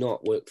 do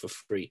not work for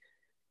free.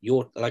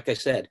 Like I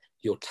said,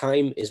 your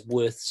time is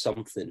worth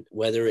something,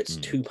 whether it's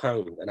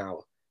 £2 an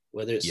hour,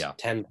 whether it's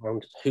 £10,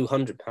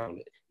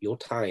 £200. Your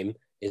time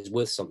is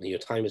worth something. Your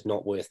time is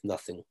not worth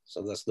nothing.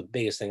 So that's the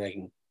biggest thing I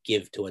can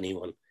give to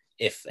anyone.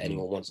 If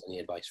anyone wants any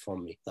advice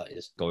from me, that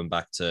is. Going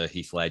back to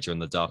Heath Ledger in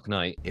The Dark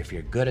Knight. If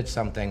you're good at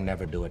something,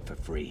 never do it for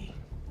free.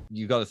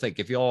 You got to think,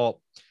 if you're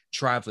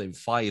traveling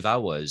 5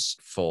 hours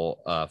for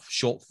a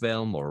short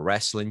film or a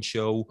wrestling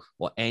show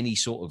or any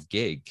sort of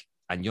gig,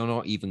 and you're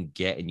not even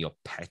getting your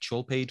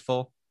petrol paid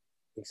for,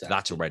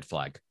 that's a red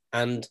flag.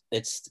 And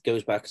it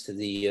goes back to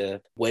the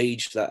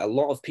wage that a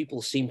lot of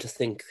people seem to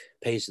think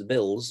pays the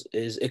bills,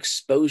 is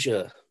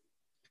exposure.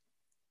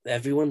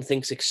 Everyone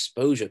thinks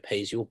exposure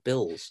pays your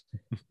bills.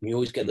 You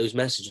always get those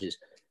messages.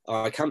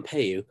 Oh, I can't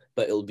pay you,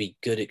 but it'll be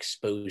good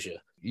exposure.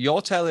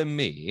 You're telling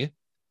me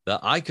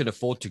that I can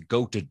afford to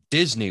go to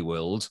Disney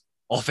World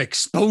off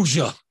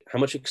exposure? How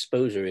much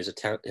exposure is a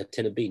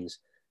tin of beans?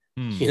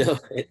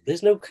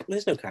 There's no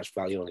cash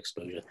value on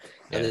exposure.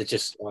 And it's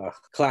just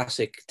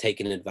classic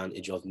taking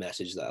advantage of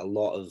message that a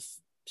lot of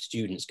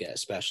students get,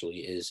 especially,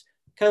 is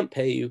can't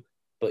pay you,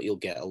 but you'll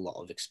get a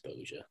lot of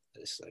exposure.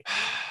 It's like,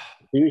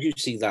 as soon as you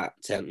see that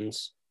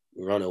sentence,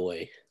 run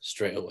away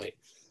straight away.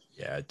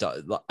 Yeah,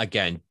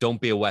 again, don't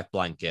be a wet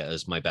blanket,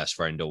 as my best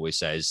friend always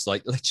says.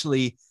 Like,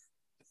 literally,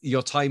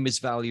 your time is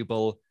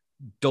valuable.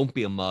 Don't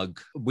be a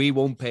mug. We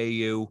won't pay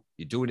you.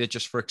 You're doing it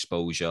just for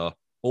exposure.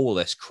 all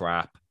this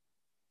crap.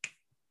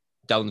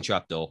 Down the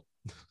trapdoor.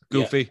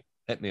 Goofy,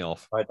 hit me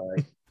off.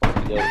 Bye-bye.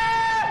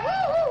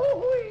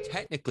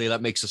 Technically,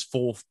 that makes us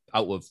 4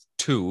 out of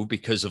 2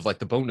 because of like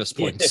the bonus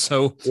points.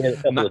 So, a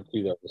couple of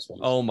 2 on this one.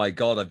 Oh my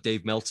God, I've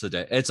Dave Meltzered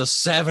it. It's a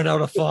 7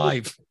 out of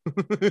 5.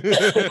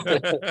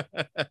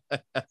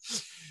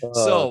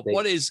 So,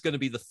 what is going to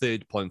be the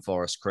third point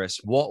for us, Chris?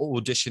 What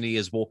auditionee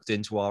has walked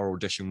into our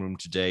audition room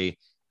today,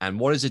 and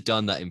what has it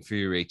done that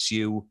infuriates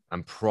you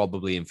and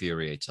probably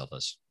infuriates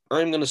others?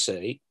 I'm going to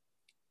say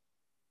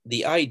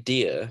the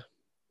idea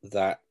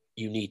that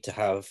you need to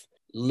have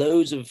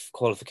loads of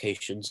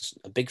qualifications,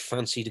 a big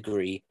fancy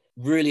degree,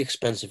 really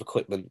expensive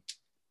equipment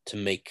to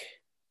make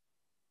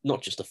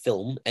not just a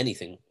film,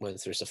 anything, whether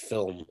it's a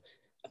film,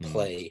 a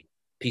play,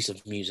 piece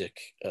of music,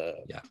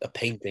 a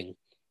painting.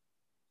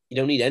 You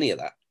don't need any of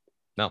that.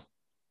 No.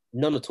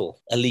 None at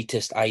all.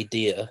 Elitist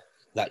idea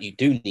that you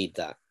do need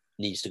that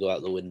needs to go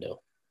out the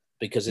window,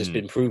 because it's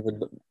been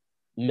proven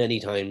many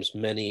times,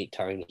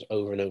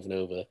 over and over and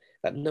over,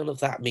 that none of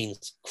that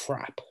means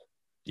crap.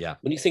 Yeah.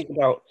 When you think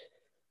about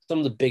some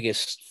of the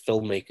biggest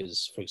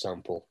filmmakers, for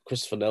example,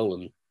 Christopher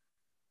Nolan,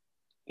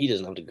 he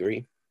doesn't have a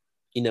degree.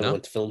 He never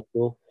went to film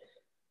school.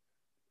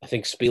 I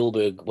think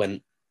Spielberg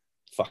went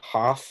for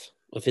half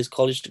of his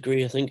college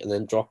degree, I think, and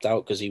then dropped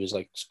out because he was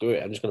like, screw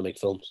it, I'm just going to make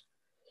films.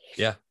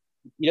 Yeah.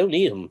 You don't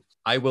need them.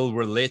 I will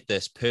relate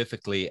this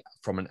perfectly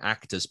from an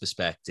actor's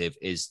perspective,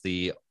 is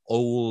the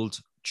old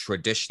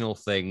traditional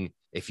thing.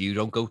 If you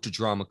don't go to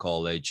drama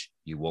college,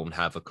 you won't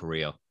have a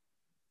career.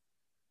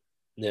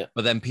 Yeah.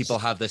 But then people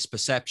have this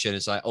perception.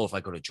 It's like, oh, if I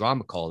go to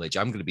drama college,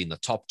 I'm going to be in the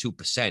top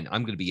 2%.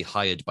 I'm going to be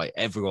hired by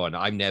everyone.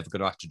 I'm never going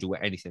to have to do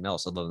anything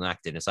else other than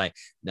acting. It's like,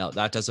 no,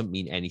 that doesn't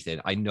mean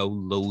anything. I know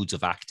loads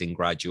of acting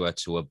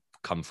graduates who have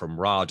come from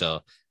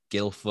RADA,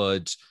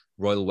 Guildford,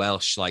 Royal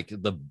Welsh, like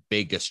the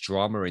biggest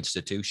drama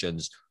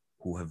institutions,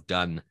 who have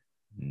done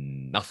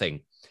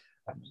nothing.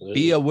 Absolutely.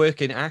 Be a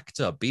working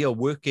actor, be a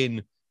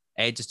working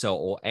editor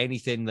or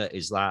anything that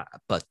is that,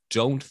 but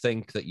don't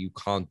think that you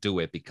can't do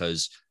it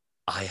because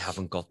I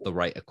haven't got the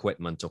right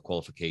equipment or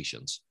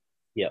qualifications.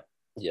 Yeah.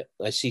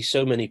 I see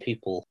so many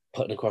people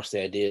putting across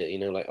the idea, you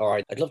know, like, oh,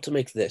 I'd love to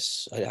make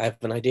this. I have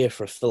an idea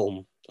for a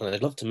film and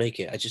I'd love to make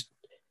it.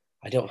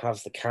 I don't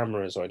have the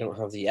cameras, or I don't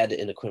have the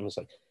editing equipment. It's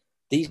like,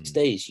 these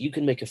days, you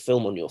can make a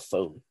film on your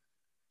phone.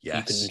 Yes.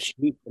 You can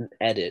shoot and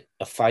edit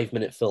a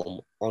 5-minute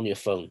film on your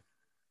phone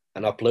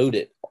and upload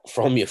it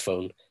from your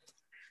phone,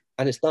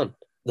 and it's done.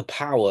 The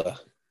power,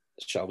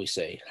 shall we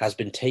say, has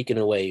been taken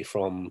away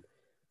from,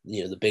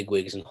 you know, the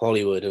bigwigs in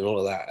Hollywood and all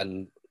of that,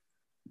 and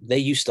they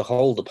used to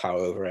hold the power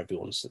over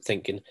everyone,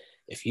 thinking,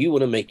 if you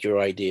want to make your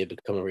idea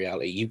become a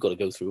reality, you've got to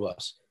go through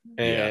us.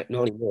 Not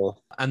anymore.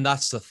 And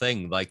that's the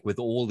thing, like with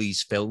all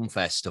these film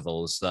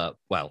festivals that,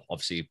 well,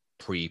 obviously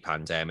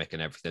pre-pandemic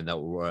and everything that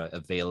were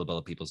available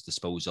at people's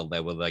disposal,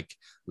 there were like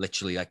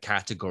literally like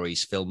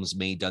categories, films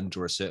made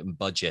under a certain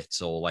budget,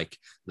 or like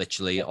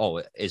literally,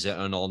 oh, is it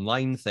an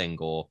online thing?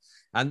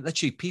 And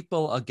literally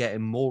people are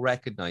getting more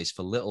recognized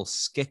for little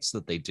skits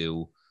that they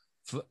do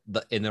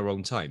in their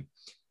own time.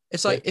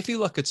 It's like, if you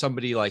look at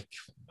somebody like,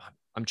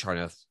 I'm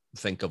trying to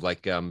think of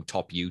like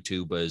top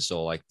YouTubers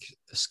or like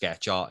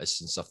sketch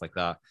artists and stuff like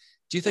that.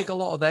 Do you think a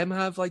lot of them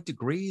have like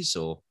degrees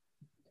or?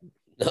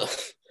 No,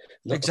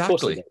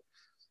 exactly.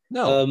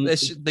 No,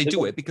 they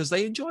do it because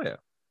they enjoy it.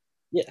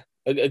 Yeah.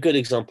 A good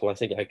example I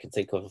think I can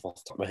think of off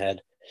the top of my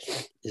head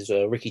is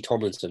Ricky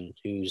Tomlinson,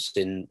 who's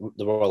in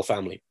the Royal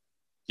Family.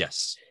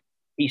 Yes.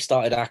 He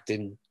started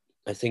acting,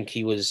 I think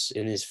he was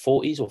in his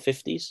 40s or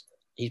 50s.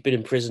 He's been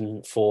in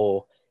prison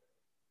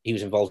he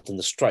was involved in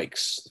the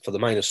strikes, for the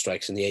miners'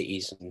 strikes in the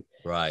 80s.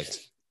 Right.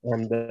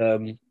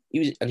 And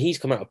he's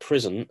come out of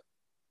prison,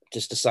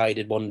 just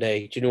decided one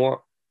day, do you know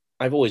what?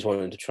 I've always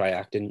wanted to try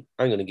acting.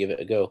 I'm going to give it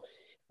a go.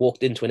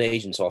 Walked into an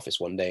agent's office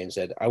one day and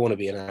said, I want to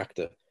be an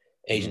actor.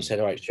 Agent said,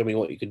 all right, show me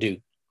what you could do.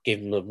 Gave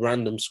him a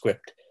random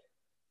script.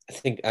 I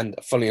think, and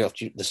funnily enough,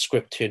 the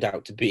script turned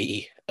out to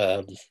be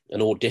an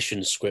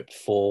audition script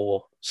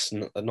for,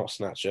 not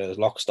Snatcher,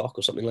 Lock, Stock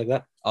or something like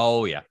that.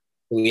 Oh, yeah.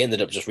 We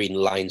ended up just reading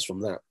lines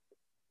from that.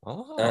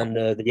 Oh. And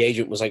the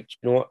agent was like,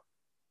 you know what?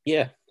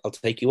 Yeah, I'll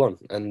take you on.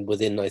 And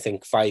within, I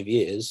think, 5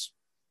 years,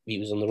 he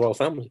was on the Royal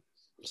Family.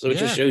 So it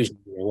just shows you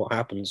what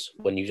happens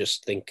when you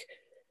just think,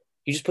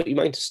 you just put your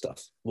mind to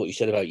stuff, what you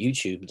said about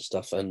YouTube and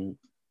stuff. And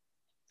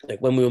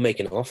like when we were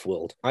making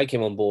Offworld, I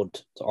came on board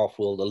to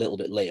Offworld a little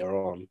bit later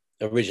on.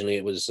 Originally,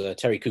 it was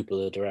Terry Cooper,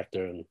 the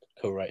director and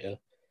co-writer,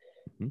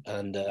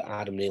 and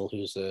Adam Neal,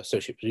 who's the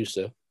associate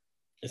producer.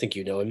 I think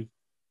you know him.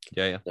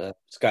 Yeah.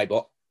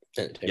 Skybot.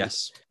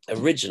 Yes.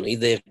 Originally,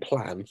 their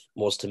plan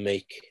was to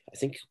make, I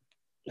think,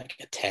 like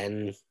a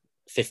 10,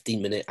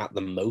 15 minute at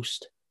the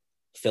most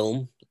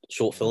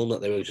short film that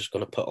they were just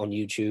going to put on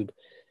YouTube.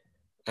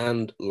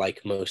 And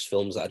like most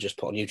films that are just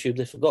put on YouTube,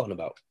 they're forgotten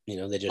about. You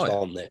know, they're just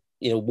on there.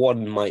 You know,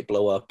 one might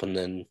blow up and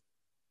then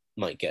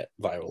might get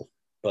viral.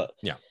 But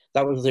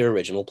that was their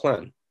original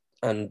plan.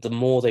 And the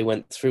more they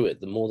went through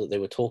it, the more that they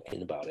were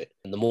talking about it,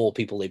 and the more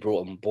people they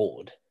brought on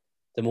board,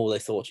 the more they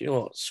thought, you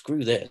know what,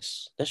 screw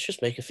this. Let's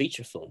just make a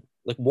feature film.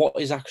 Like, what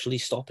is actually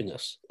stopping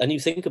us? And you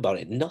think about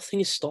it, nothing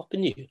is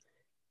stopping you.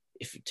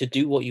 If to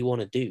do what you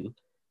want to do,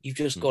 you've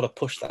just got to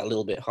push that a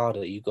little bit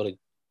harder. You've got to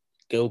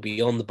go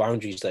beyond the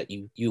boundaries that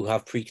you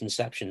have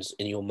preconceptions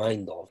in your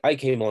mind of. I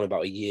came on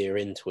about a year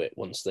into it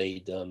once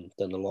they'd done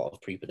a lot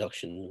of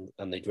pre-production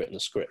and they'd written a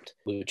script.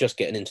 We were just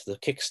getting into the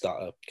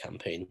Kickstarter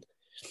campaign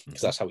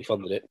because that's how we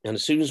funded it. And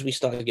as soon as we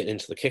started getting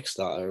into the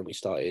Kickstarter and we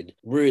started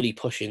really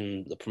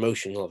pushing the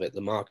promotion of it,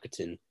 the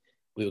marketing,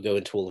 we would go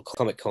into all the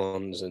Comic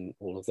Cons and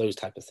all of those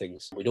type of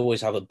things. We'd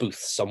always have a booth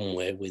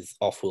somewhere with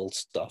off-world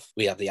stuff.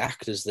 We had the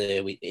actors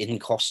there in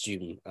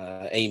costume.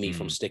 Amy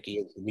from Sticky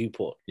into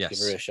Newport. Yes.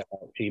 Give her a shout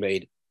out. She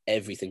made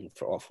everything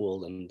for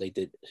Off-World, and they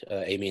did,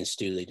 Amy and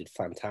Stu, they did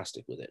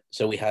fantastic with it.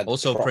 So we had...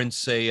 Also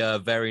prints a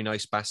very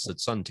nice Bastard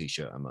Son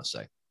t-shirt, I must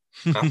say.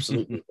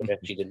 Absolutely.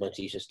 She did my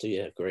t-shirts too.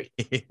 Yeah, great.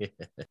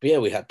 But yeah,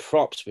 we had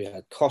props, we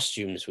had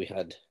costumes, we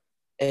had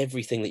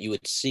everything that you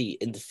would see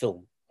in the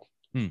film.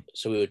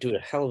 So we were doing a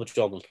hell of a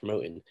job of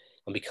promoting.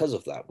 And because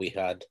of that, we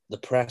had the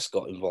press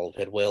got involved.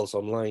 We had Wales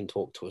Online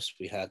talk to us.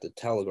 We had the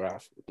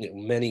Telegraph,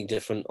 many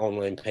different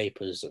online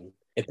papers, and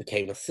it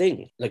became a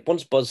thing. Like,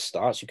 once buzz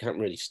starts, you can't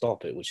really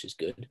stop it, which is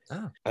good.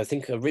 I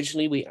think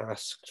originally we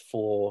asked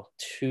for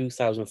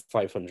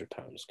 £2,500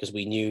 because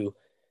we knew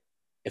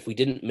if we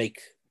didn't make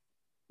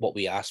what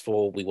we asked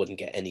for, we wouldn't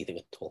get anything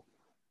at all.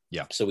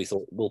 Yeah. So we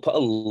thought we'll put a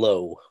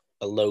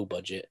low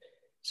budget.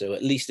 So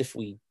at least if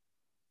we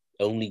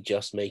only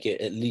just make it,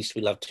 at least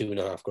we'll have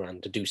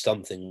 $2,500 to do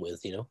something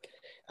with,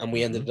 and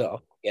we ended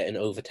up getting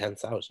over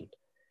 10,000,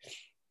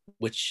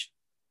 which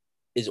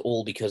is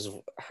all because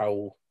of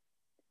how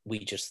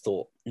we just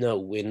thought, no,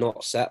 we're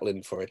not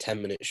settling for a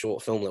 10-minute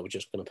short film that we're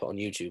just going to put on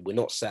YouTube. We're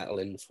not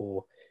settling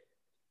for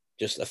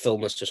just a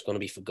film that's just going to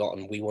be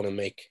forgotten. We want to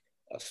make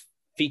a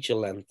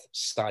feature-length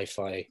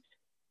sci-fi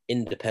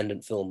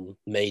independent film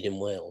made in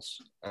Wales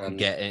and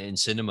get it in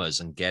cinemas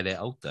and get it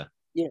out there.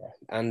 Yeah,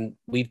 and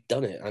we've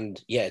done it.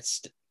 And yeah,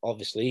 it's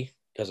obviously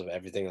because of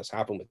everything that's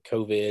happened with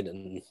COVID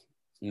and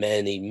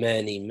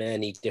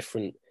many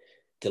different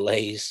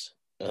delays.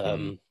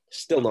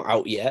 Still not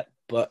out yet,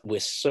 but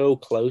we're so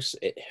close.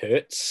 It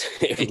hurts.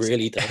 It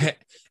really does.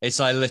 It's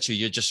like literally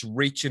you're just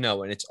reaching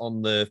out and it's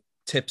on the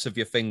tips of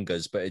your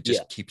fingers, but it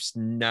just keeps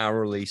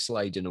narrowly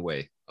sliding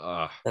away.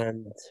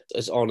 And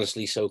it's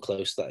honestly so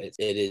close that it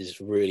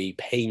is really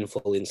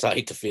painful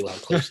inside to feel how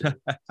close it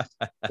is.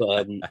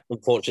 But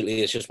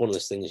unfortunately, it's just one of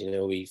those things,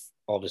 we've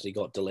obviously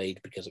got delayed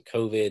because of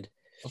COVID.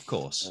 Of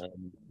course.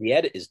 The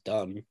edit is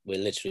done. We're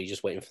literally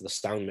just waiting for the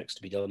sound mix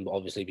to be done. But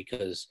obviously,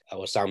 because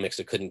our sound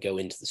mixer couldn't go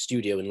into the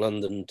studio in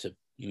London to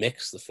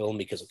mix the film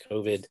because of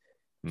COVID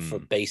for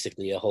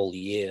basically a whole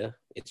year,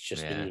 it's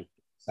just been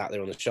sat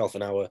there on the shelf.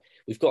 And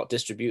we've got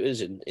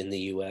distributors in the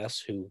US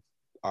who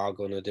are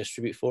going to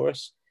distribute for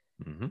us.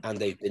 And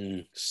they've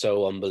been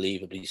so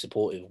unbelievably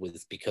supportive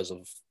because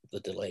of the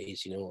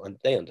delays, and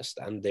they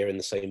understand. They're in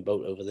the same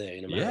boat over there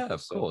in America. Yeah,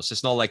 of course.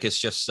 It's not like it's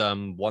just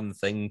one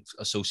thing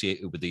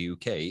associated with the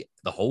UK.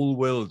 The whole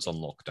world's on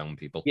lockdown,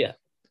 people. Yeah.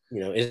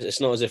 It's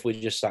not as if we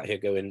just sat here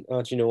going,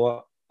 oh, do you know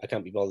what? I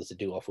can't be bothered to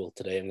do Off-World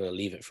today. I'm going to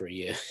leave it for a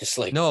year. It's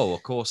like... No,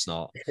 of course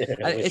not.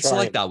 It's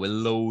like that with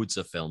loads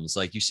of films.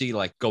 Like you see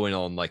like going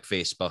on like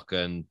Facebook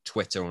and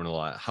Twitter and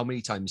all that. How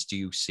many times do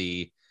you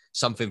see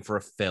something for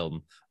a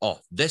film? Oh,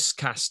 this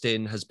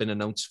casting has been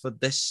announced for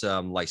this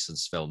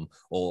licensed film,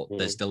 or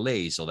there's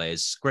delays, or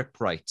there's script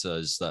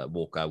writers that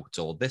walk out,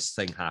 or this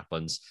thing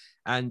happens.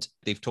 And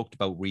they've talked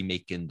about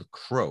remaking The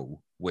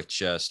Crow,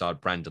 which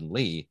starred Brandon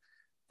Lee,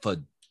 for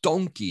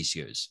donkey's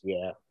years.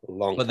 Yeah, a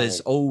long But time.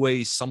 there's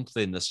always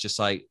something that's just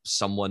like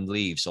someone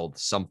leaves or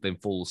something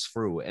falls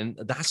through, and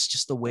that's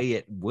just the way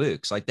it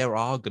works. Like there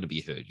are going to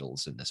be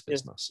hurdles in this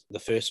business. The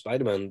first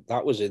Spider-Man,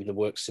 that was in the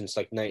works since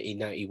like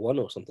 1991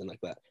 or something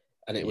like that,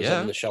 and it was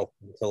on the shelf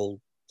until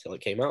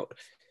it came out,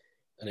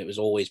 and it was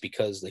always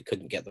because they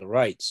couldn't get the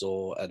rights,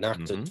 or an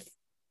actor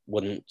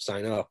wouldn't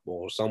sign up,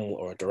 or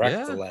a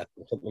director left,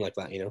 or something like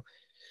that.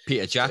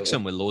 Peter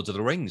Jackson with Lord of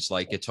the Rings,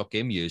 like it took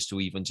him years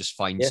to even just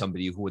find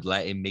somebody who would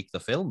let him make the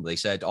film. They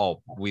said,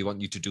 oh, we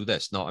want you to do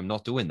this. No, I'm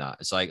not doing that.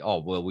 It's like, oh,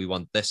 well, we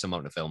want this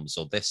amount of films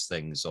or this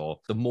things. Or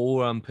the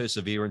more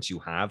perseverance you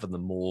have and the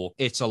more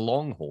it's a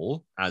long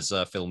haul as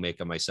a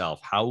filmmaker myself,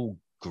 how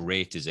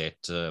great is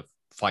it to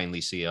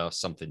finally see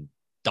something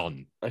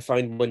done? I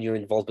find when you're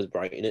involved with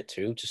writing it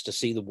too, just to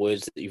see the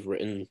words that you've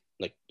written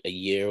like a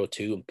year or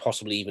two and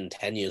possibly even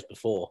 10 years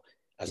before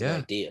as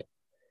an idea,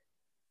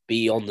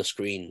 be on the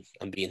screen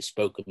and being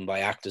spoken by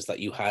actors that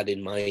you had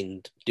in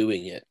mind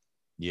doing it.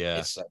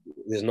 Yeah.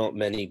 There's not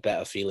many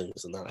better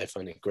feelings than that. I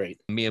find it great.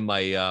 Me and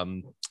my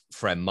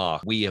friend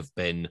Mark, we have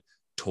been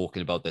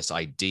talking about this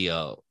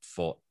idea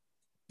for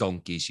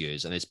donkey's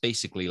years. And it's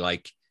basically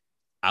like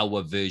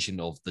our version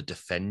of the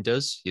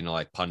Defenders,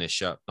 like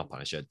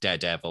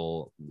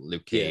Daredevil,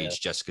 Luke Cage,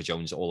 Jessica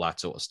Jones, all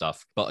that sort of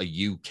stuff, but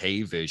a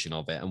UK version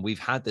of it. And we've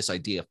had this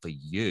idea for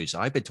years.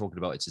 I've been talking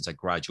about it since I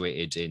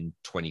graduated in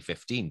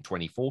 2015,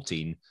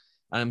 2014.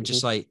 And I'm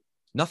just like,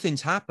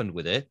 nothing's happened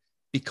with it.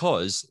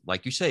 because,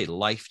 like you say,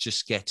 life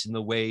just gets in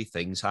the way,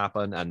 things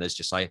happen, and there's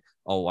just like,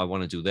 oh, I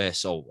want to do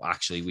this. Oh,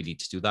 actually, we need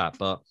to do that.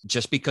 But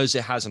just because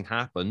it hasn't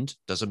happened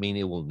doesn't mean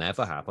it will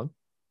never happen.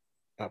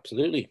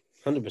 Absolutely,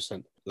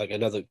 100%. Like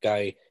another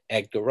guy,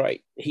 Edgar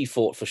Wright, he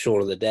fought for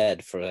Shaun of the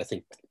Dead for, I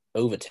think,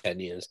 over 10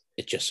 years.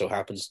 It just so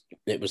happens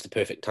it was the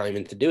perfect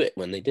timing to do it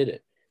when they did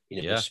it.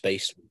 Yeah.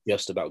 Space was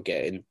just about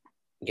getting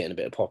a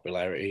bit of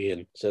popularity,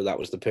 and so that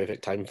was the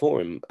perfect time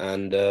for him.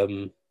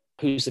 And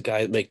who's the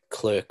guy that made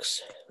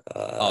Clerks?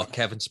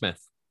 Kevin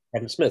Smith.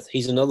 Kevin Smith.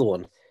 He's another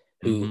one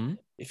who,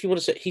 if you want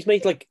to say, he's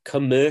made like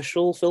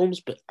commercial films,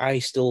 but I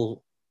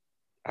still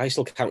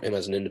count him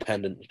as an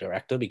independent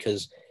director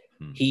because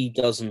he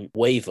doesn't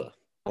waver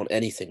on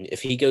anything.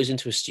 If he goes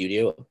into a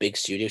studio, a big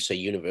studio, say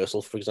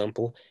Universal, for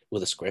example,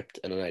 with a script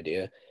and an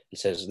idea, and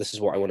says, "This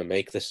is what I want to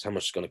make. This is how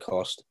much it's going to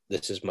cost.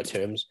 This is my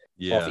terms."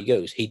 Yeah. Off he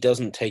goes. He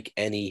doesn't take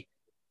any.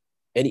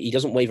 He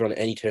doesn't waver on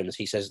any terms.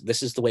 He says,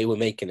 "This is the way we're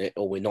making it,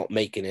 or we're not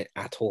making it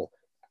at all."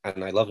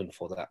 And I love him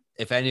for that.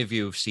 If any of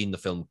you have seen the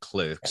film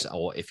Clerks,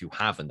 or if you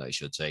haven't, I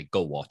should say,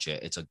 go watch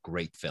it. It's a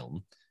great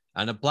film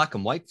and a black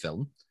and white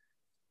film.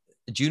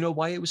 Do you know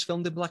why it was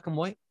filmed in black and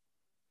white?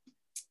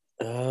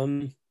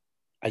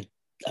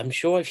 I'm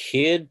sure I've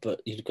heard,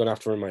 but you're gonna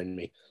have to remind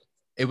me.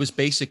 It was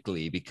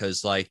basically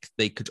because like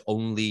they could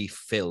only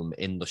film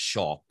in the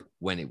shop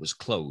when it was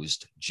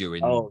closed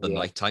during the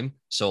nighttime.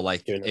 So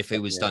like if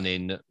it was done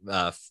in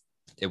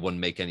it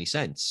wouldn't make any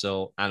sense.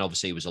 So, and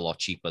obviously it was a lot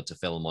cheaper to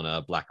film on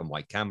a black and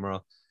white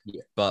camera.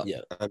 Yeah. But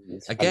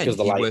again,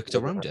 he worked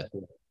around it.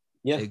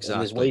 Yeah, exactly.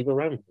 And there's ways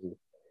around it.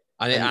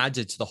 And it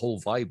added to the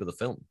whole vibe of the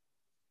film.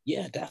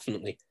 Yeah,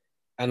 definitely.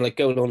 And like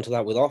going on to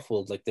that with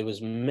Offworld, like there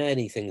was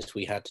many things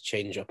we had to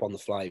change up on the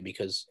fly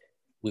because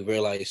we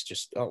realized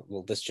just,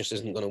 this just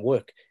isn't going to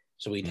work.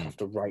 So we'd have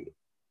to write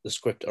the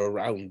script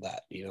around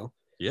that, you know?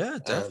 Yeah,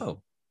 definitely.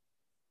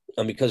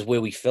 And because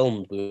where we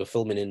were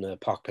filming in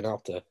Park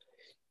Penalta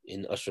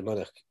in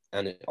Ushramuddock,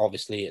 and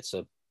obviously it's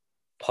a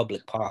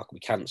public park. We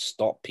can't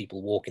stop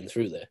people walking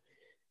through there.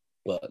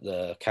 But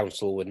the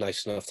council were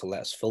nice enough to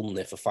let us film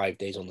there for 5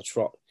 days on the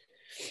trot.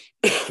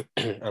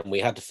 And we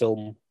had to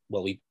film,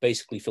 we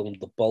basically filmed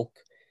the bulk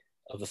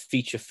of a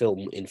feature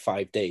film in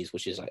 5 days,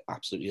 which is like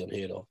absolutely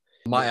unheard of.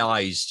 My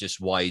eyes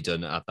just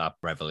widen at that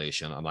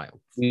revelation. I'm like,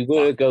 we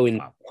were going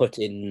to put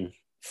in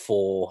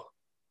for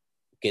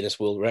Guinness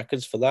World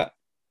Records for that.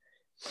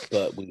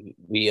 But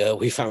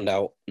we found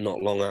out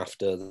not long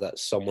after that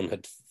someone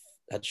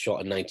had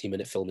shot a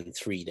 90-minute film in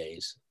 3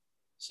 days.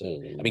 So,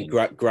 I mean,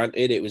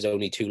 granted, it was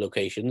only 2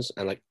 locations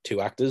and like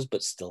 2 actors,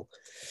 but still,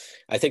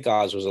 I think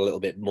ours was a little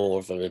bit more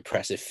of an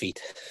impressive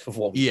feat of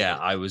what we did.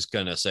 I was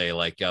going to say,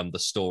 like, the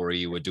story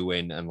you were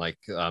doing and, like,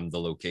 the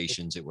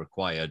locations it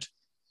required.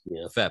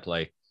 Yeah. Fair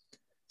play.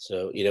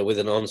 So, with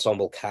an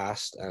ensemble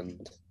cast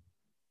and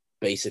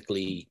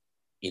basically,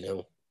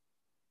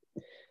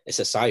 it's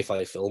a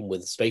sci-fi film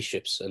with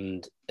spaceships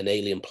and an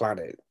alien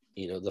planet.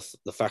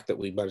 The fact that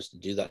we managed to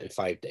do that in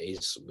 5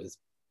 days with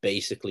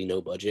basically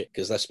no budget,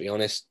 because let's be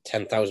honest,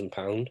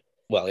 £10,000.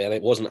 Well, yeah,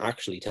 it wasn't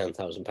actually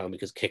 £10,000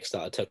 because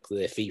Kickstarter took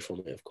their fee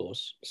from it, of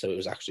course. So it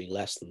was actually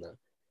less than that.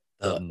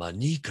 The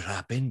money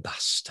grabbing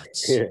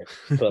bastards. Yeah,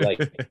 but like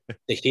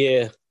to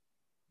hear,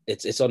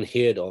 it's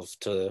unheard of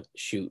to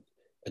shoot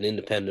an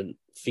independent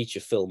feature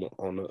film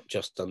on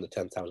just under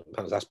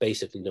 £10,000. That's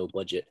basically no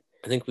budget.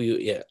 I think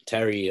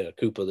Terry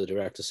Cooper, the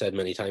director, said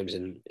many times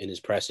in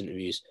his press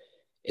interviews,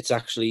 it's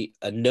actually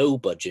a no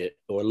budget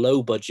or a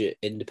low budget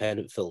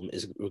independent film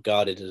is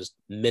regarded as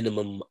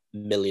minimum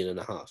 $1.5 million.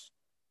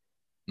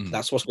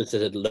 That's what's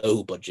considered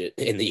low budget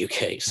in the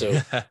UK. So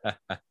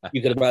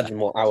you can imagine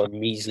what our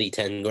measly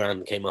 10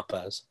 grand came up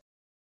as.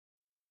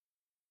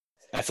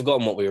 I've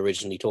forgotten what we were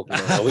originally talking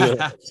about.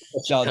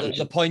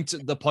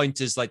 The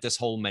point is like this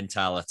whole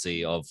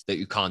mentality of that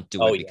you can't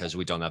do it because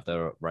we don't have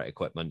the right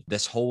equipment.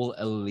 This whole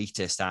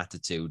elitist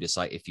attitude is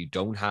like if you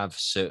don't have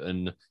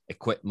certain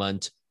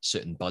equipment,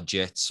 certain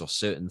budgets or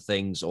certain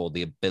things or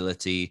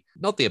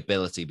not the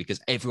ability because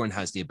everyone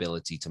has the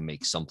ability to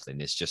make something.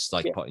 It's just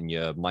like putting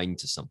your mind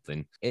to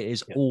something. It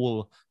is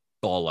all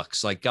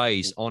bollocks. Like,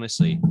 guys,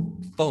 honestly,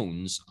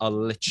 phones are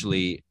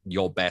literally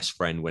your best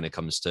friend when it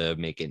comes to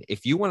making.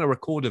 If you want to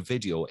record a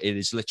video, it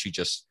is literally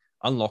just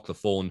unlock the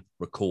phone,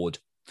 record,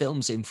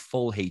 films in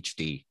full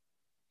HD.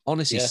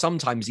 Honestly,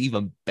 sometimes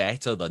even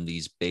better than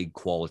these big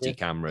quality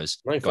cameras.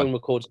 My phone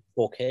records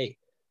 4K,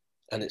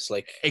 and it's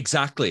like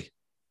exactly.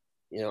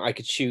 I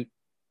could shoot.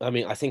 I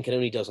mean, I think it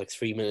only does like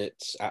 3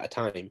 minutes at a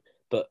time,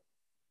 but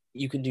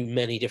you can do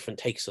many different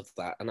takes of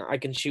that. And I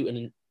can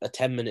shoot a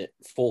 10-minute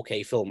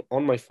 4K film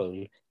on my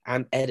phone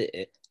and edit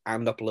it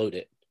and upload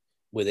it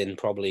within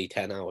probably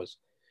 10 hours.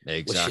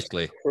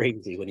 Exactly. Which is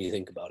crazy when you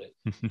think about it.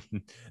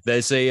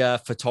 There's a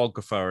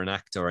photographer and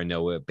actor I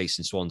know based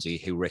in Swansea,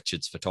 Hugh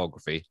Richards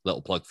Photography.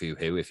 Little plug for you,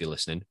 Hugh, if you're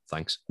listening.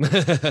 Thanks.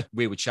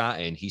 We were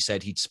chatting. He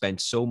said he'd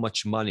spent so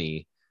much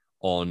money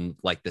on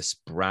like this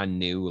brand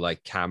new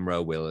like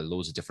camera with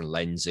loads of different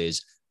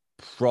lenses,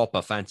 proper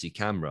fancy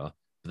camera.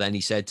 But then he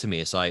said to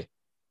me, it's like,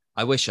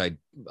 I wish I'd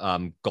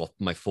got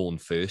my phone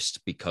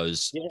first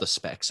because Yeah. the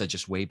specs are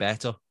just way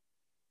better.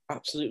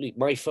 Absolutely.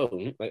 My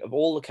phone, like of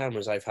all the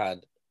cameras I've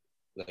had,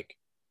 like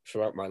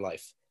throughout my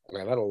life,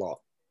 and I've had a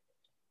lot,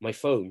 my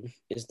phone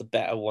is the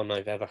better one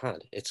I've ever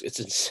had. It's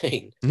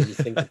insane when you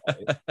think about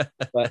it.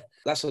 But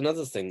that's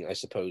another thing, I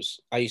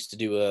suppose. I used to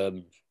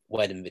do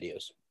wedding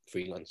videos,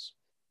 freelance,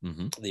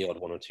 the odd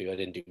one or two. I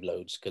didn't do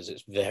loads because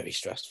it's very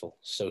stressful.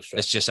 So stressful.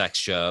 It's just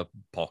extra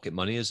pocket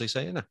money, as they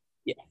say, isn't it?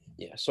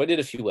 Yeah. So I did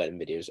a few wedding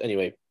videos.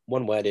 Anyway,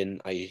 one wedding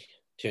I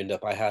turned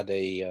up. I had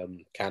a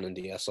Canon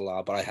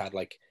DSLR, but I had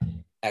like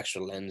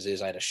extra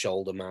lenses. I had a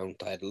shoulder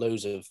mount. I had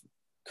loads of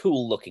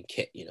cool looking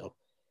kit.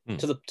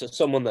 To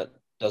someone that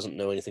doesn't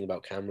know anything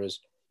about cameras,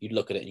 you'd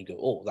look at it and you go,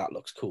 "Oh, that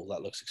looks cool.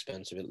 That looks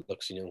expensive. It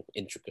looks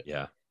intricate."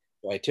 Yeah.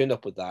 So I turned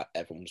up with that.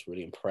 Everyone was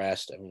really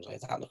impressed. Everyone was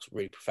like, "That looks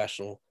really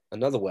professional."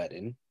 Another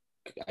wedding,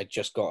 I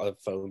just got a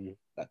phone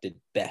that did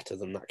better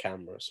than that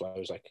camera. So I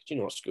was like, "Do you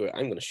know what? Screw it.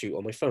 I'm going to shoot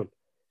on my phone."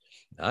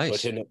 Nice. So I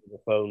turned up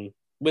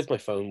with my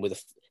phone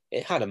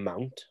it had a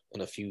mount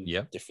and a few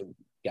different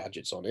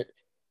gadgets on it.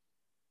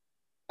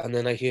 And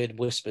then I heard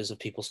whispers of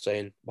people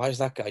saying, "Why is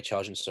that guy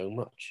charging so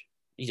much?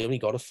 He's only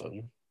got a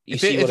phone."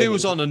 If it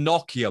was on a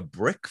Nokia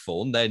brick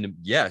phone, then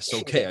yes,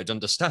 okay, I'd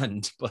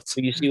understand. But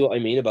you see what I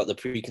mean about the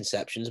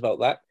preconceptions about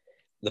that?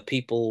 The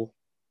people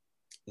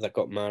that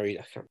got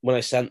married, when I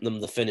sent them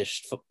the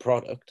finished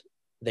product,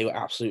 they were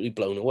absolutely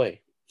blown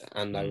away.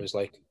 And I was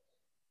like,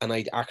 and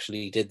I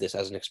actually did this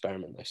as an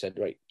experiment. I said,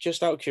 right,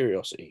 just out of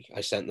curiosity,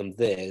 I sent them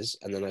theirs,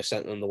 and then I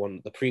sent them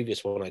the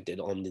previous one I did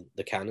on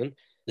the Canon.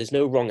 There's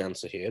no wrong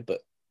answer here,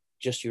 but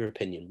just your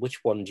opinion.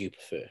 Which one do you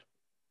prefer?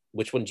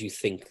 Which one do you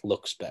think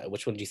looks better?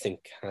 Which one do you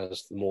think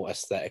has the more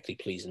aesthetically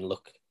pleasing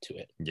look to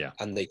it? Yeah.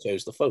 And they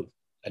chose the phone.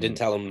 I didn't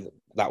tell them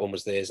that one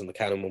was theirs and the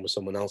Canon one was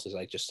someone else's.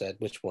 I just said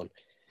which one.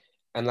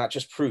 And that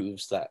just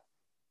proves that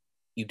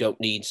you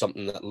don't need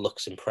something that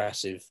looks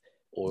impressive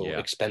or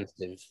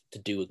expensive to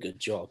do a good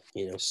job,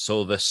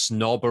 So the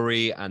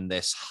snobbery and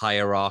this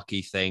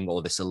hierarchy thing,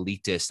 or this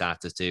elitist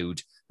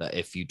attitude that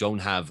if you don't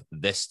have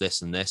this,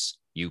 this, and this,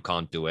 you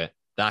can't do it,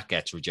 that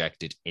gets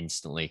rejected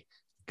instantly.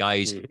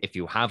 Guys, if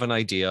you have an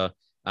idea,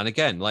 and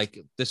again,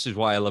 like, this is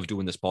why I love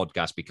doing this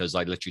podcast, because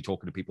I literally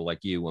talking to people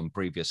like you and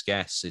previous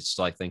guests, it's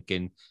like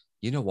thinking,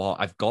 you know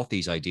what, I've got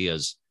these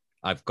ideas.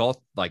 I've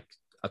got like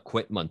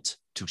equipment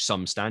to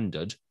some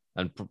standard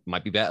and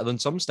might be better than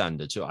some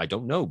standards. So I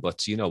don't know,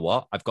 but you know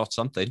what? I've got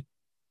something.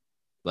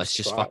 Let's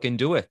just fucking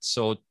do it.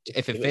 So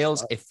if it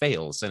fails, it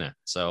fails, isn't it?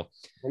 So,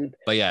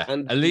 but yeah,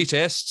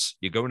 elitists,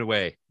 you're going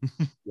away.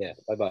 Yeah,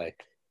 bye-bye.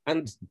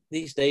 And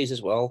these days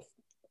as well,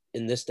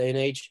 in this day and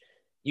age,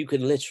 you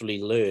can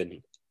literally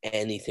learn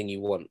anything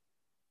you want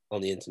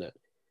on the internet.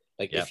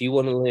 Like if you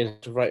want to learn how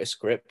to write a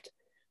script,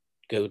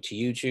 go to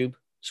YouTube,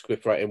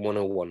 script writing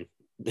 101.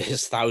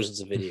 There's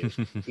thousands of videos.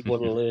 If you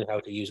want to learn how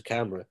to use a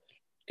camera,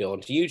 go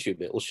onto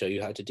YouTube. It will show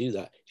you how to do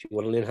that. If you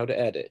want to learn how to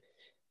edit,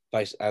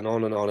 and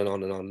on and on and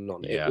on and on and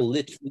on. Yeah. It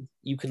will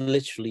you can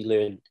literally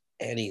learn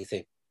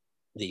anything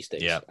these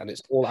days, and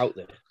it's all out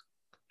there.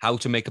 How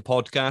to make a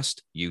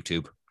podcast?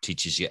 YouTube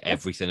teaches you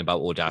everything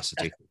about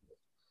Audacity.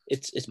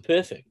 It's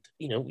perfect.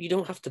 You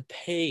don't have to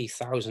pay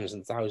thousands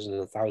and thousands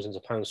and thousands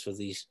of pounds for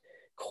these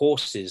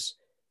courses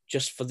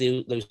just for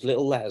those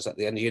little letters at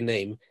the end of your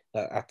name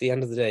that at the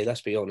end of the day,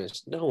 let's be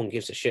honest, no one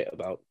gives a shit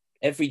about.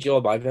 Every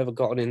job I've ever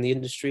gotten in the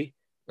industry,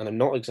 and I'm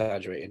not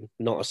exaggerating,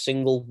 not a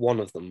single one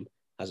of them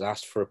has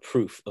asked for a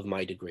proof of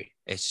my degree.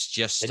 It's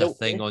just a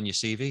thing on your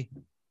CV.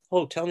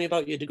 Oh, tell me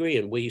about your degree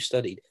and where you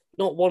studied.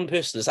 Not one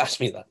person has asked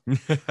me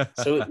that.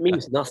 So it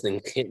means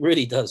nothing. It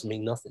really does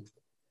mean nothing.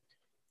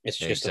 It's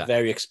just a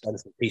very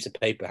expensive piece of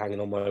paper hanging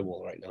on my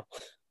wall right now.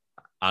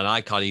 And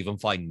I can't even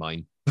find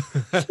mine.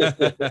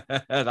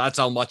 That's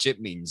how much it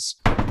means.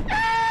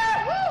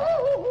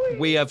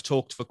 We have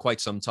talked for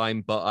quite some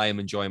time, but I am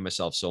enjoying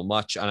myself so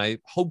much, and I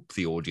hope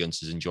the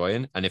audience is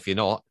enjoying. And if you're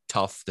not,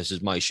 tough. This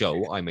is my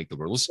show. I make the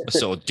rules,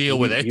 so deal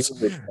with it.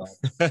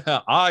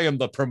 I am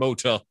the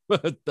promoter.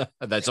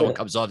 Then someone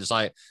comes on and is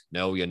like,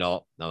 "No, you're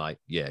not." I'm like,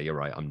 "Yeah, you're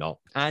right. I'm not."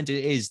 And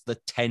it is the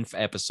 10th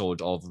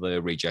episode of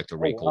the Reject or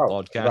Recall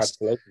podcast.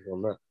 Congratulations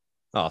on that.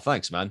 Oh,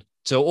 thanks, man.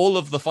 So all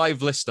of the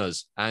 5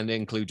 listeners, and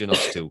including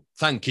us too,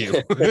 thank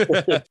you.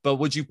 But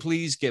would you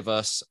please give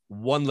us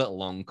one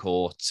little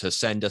encore to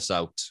send us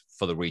out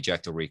for the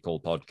Reject or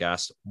Recall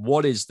podcast?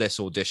 What is this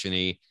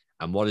audition-y,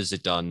 and what has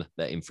it done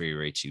that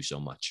infuriates you so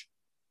much?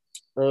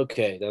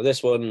 Okay, now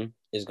this one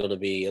is going to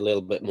be a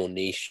little bit more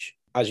niche.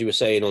 As you were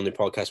saying on the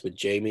podcast with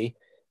Jamie,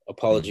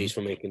 apologies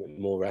for making it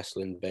more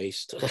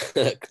wrestling-based.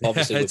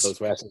 Obviously, we're both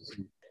wrestlers.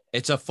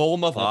 It's a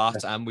form of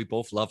art, and we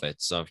both love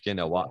it. So, you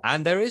know what?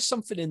 And there is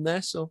something in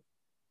there, so...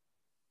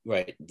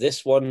 Right,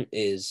 this one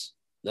is...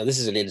 Now, this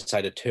is an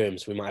insider term,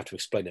 so we might have to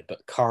explain it,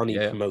 but Carney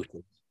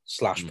Promoting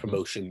 /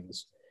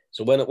 promotions.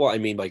 So what I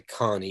mean by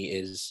Carney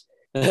is...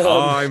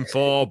 Time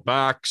for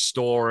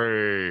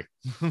backstory.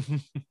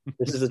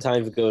 This is the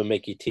time to go and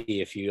make your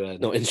tea if you're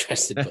not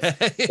interested.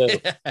 So,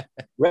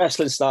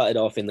 wrestling started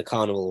off in the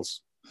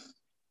carnivals,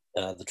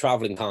 the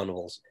traveling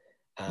carnivals.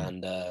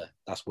 and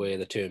that's where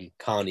the term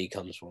carny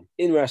comes from.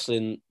 In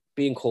wrestling,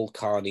 being called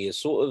carny is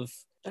sort of,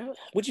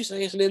 would you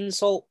say it's an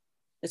insult?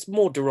 It's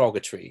more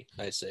derogatory,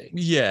 I'd say.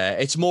 Yeah,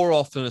 it's more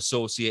often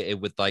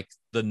associated with like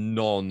the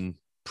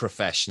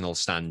non-professional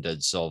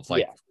standards of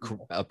like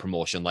a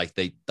promotion, like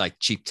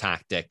cheap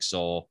tactics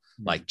or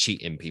like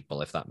cheating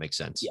people, if that makes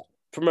sense. Yeah,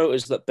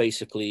 promoters that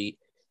basically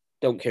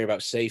don't care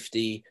about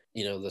safety,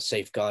 the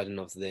safeguarding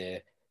of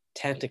their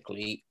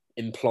technically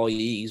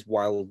employees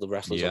while the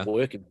wrestlers are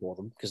working for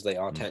them, because they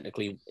are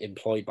technically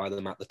employed by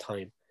them at the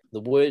time. The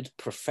word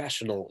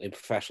professional in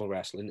professional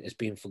wrestling is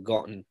being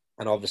forgotten,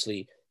 and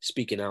obviously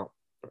speaking out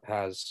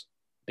has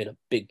been a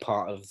big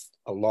part of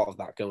a lot of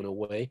that going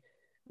away,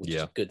 which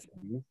is good for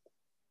you,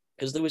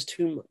 because there was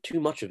too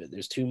much of it.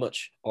 There's too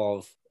much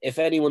of, if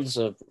anyone's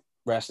a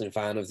wrestling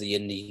fan of the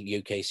indie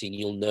UK scene,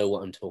 you'll know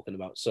what I'm talking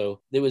about. So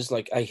there was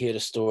I heard a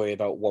story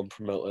about one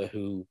promoter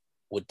who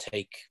would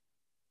take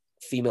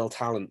female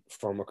talent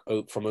from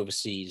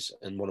overseas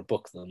and want to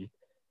book them,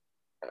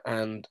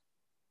 and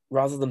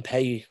rather than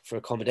pay for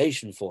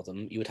accommodation for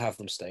them, you would have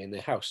them stay in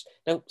their house.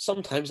 Now,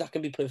 sometimes that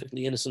can be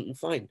perfectly innocent and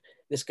fine.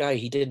 This guy,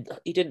 he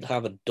didn't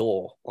have a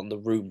door on the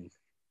room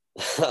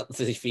that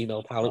the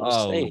female talent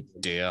was staying. Oh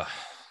dear.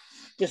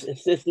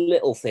 It's just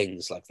little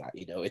things like that,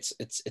 It's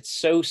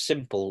so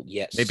simple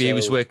yet. Maybe he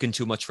was working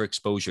too much for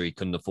exposure. He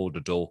couldn't afford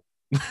a door.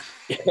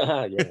 Look,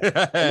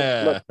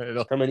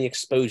 how many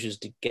exposures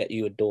to get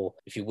you a door?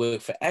 If you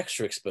work for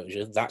extra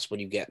exposure, that's when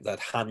you get that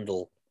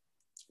handles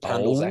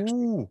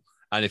extra.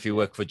 And if you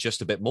work for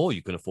just a bit more,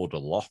 you can afford a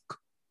lock.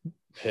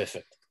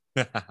 Perfect.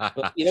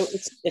 But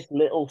it's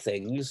little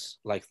things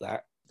like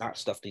that. That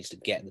stuff needs to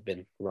get in the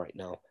bin right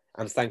now.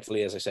 And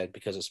thankfully, as I said,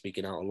 because of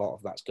speaking out, a lot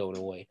of that's going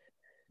away.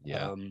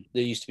 Yeah.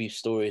 There used to be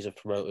stories of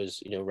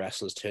promoters,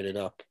 wrestlers turning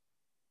up,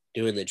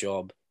 doing their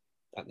job.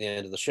 At the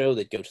end of the show,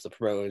 they'd go to the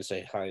promoter and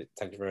say, "Hi,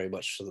 thank you very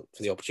much for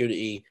the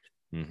opportunity.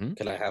 Mm-hmm.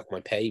 Can I have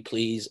my pay,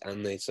 please?"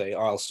 And they'd say,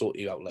 "I'll sort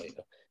you out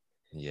later."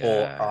 Yeah.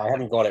 Or, "I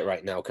haven't got it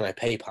right now. Can I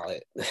PayPal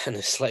it?" And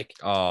it's like,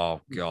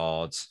 oh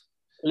God,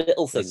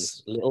 little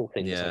things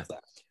like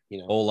that.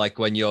 Or like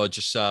when you're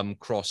just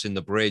crossing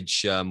the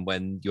bridge,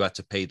 when you had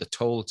to pay the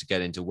toll to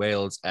get into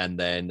Wales, and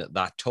then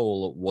that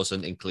toll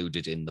wasn't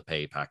included in the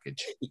pay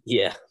package.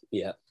 Yeah.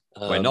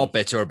 We're not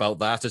bitter about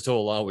that at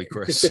all, are we,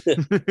 Chris?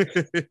 And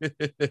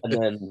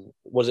then,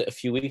 was it a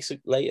few weeks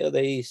later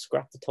they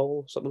scrapped the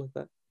toll, something like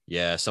that?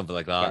 Yeah, something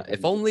like that.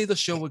 If only the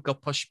show had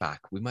got pushed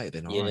back, we might have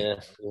been all right.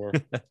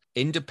 Yeah.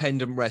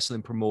 Independent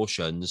wrestling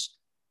promotions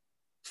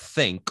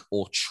think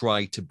or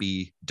try to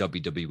be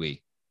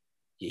WWE.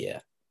 Yeah.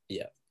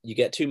 You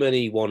get too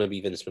many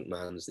wannabe Vince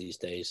McMahons these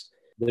days.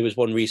 There was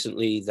one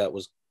recently that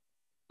was,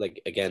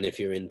 like, again, if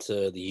you're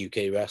into the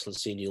UK wrestling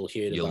scene, you'll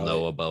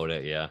know about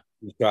it, yeah.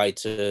 He tried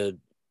to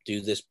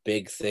do this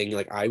big thing.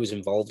 Like, I was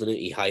involved in it.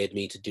 He hired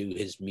me to do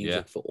his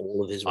music for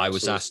all of his wrestlers. I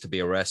was asked to be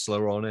a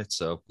wrestler on it,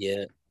 so...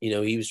 Yeah,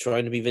 he was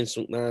trying to be Vince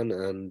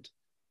McMahon, and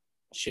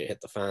shit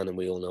hit the fan, and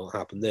we all know what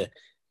happened there.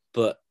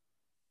 But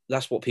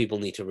that's what people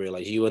need to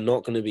realize. You are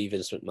not going to be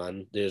Vince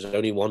McMahon. There's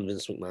only one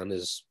Vince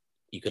McMahon.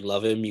 You can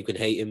love him, you can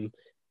hate him.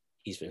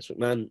 He's Vince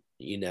McMahon.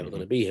 You're never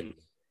going to be him.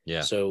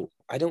 Yeah. So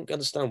I don't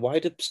understand, why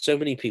do so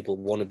many people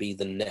want to be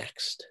the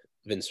next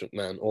Vince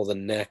McMahon or the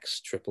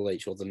next Triple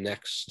H or the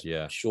next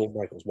Shawn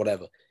Michaels,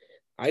 whatever.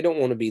 I don't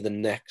want to be the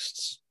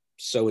next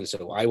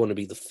so-and-so. I want to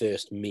be the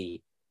first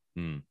me.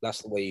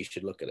 That's the way you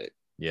should look at it.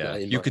 Yeah,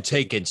 you could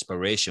take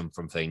inspiration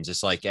from things.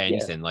 It's like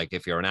anything. Like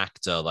if you're an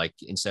actor, like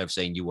instead of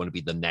saying you want to be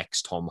the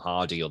next Tom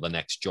Hardy or the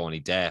next Johnny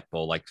Depp,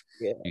 or like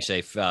you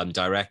say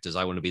directors,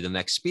 I want to be the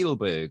next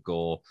Spielberg,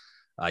 or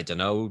I don't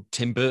know,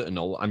 Tim Burton,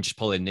 or I'm just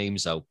pulling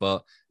names out,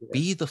 but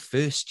be the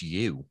first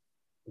you.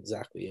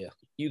 Exactly, yeah.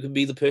 You can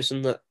be the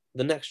person that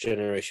the next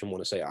generation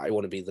want to say, I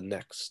want to be the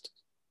next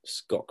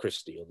Scott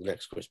Christie or the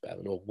next Chris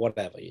Bevan or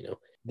whatever,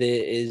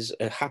 There is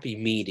a happy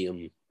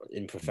medium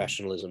in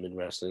professionalism in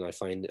wrestling, I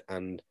find,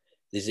 and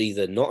there's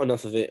either not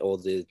enough of it or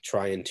they're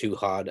trying too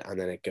hard and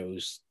then it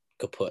goes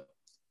kaput.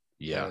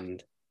 Yeah.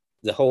 And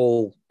the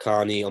whole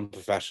carny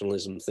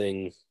unprofessionalism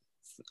thing,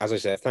 as I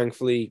said,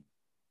 thankfully,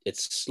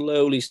 it's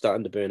slowly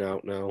starting to burn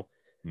out now,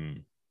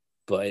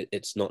 but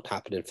it's not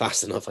happening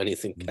fast enough. I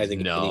think it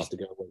needs to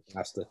go way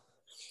faster.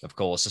 Of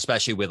course,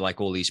 especially with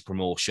like all these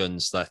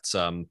promotions that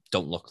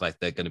don't look like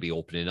they're going to be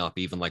opening up,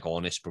 even like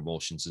honest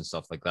promotions and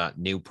stuff like that.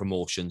 New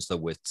promotions that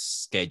were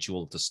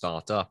scheduled to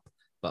start up,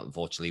 but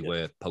unfortunately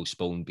were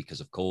postponed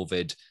because of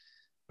COVID.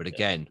 But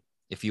again,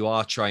 if you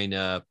are trying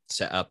to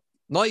set up,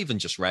 not even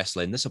just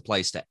wrestling, this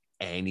applies to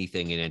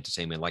anything in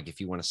entertainment. Like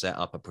if you want to set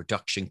up a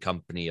production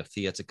company, a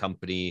theater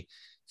company,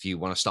 if you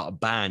want to start a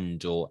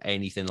band or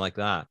anything like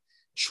that,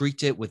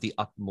 treat it with the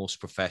utmost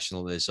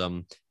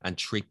professionalism and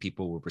treat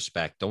people with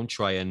respect.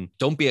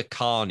 Don't be a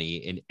carny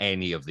in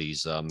any of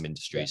these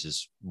industries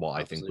is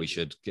what I think we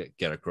should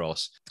get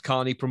across.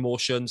 Carny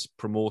promotions,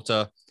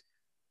 promoter,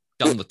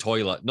 down the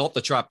toilet, not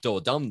the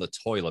trapdoor, down the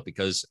toilet,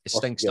 because it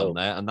stinks down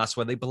there and that's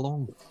where they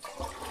belong.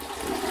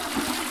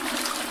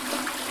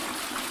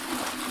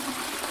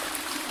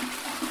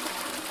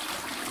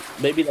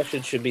 Maybe that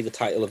should be the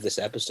title of this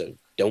episode.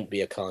 Don't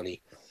be a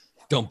carny.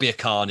 Don't be a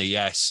carny,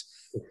 yes.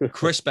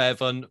 Chris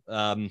Bevan,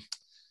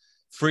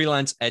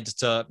 freelance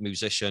editor,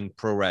 musician,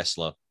 pro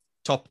wrestler.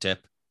 Top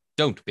tip,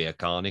 don't be a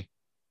carny.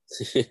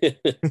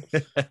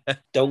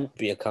 Don't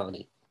be a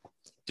carny.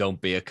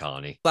 Don't be a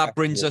carny. That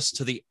brings us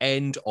to the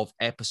end of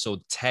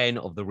episode 10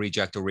 of the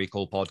Reject or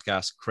Recall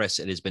podcast. Chris,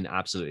 it has been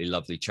absolutely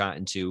lovely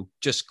chatting to you.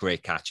 Just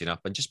great catching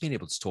up and just being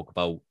able to talk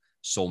about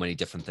so many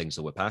different things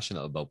that we're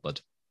passionate about,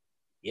 bud.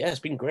 Yeah, it's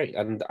been great.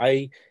 And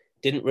I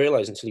didn't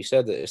realize until you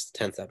said that it's the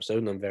 10th episode,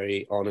 and I'm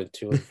very honored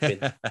to have been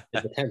in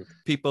the 10th.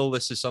 People,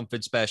 this is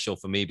something special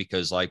for me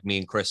because like me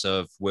and Chris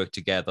have worked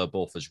together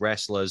both as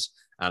wrestlers,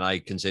 and I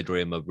consider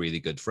him a really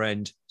good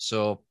friend.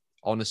 So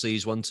honestly,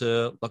 he's one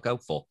to look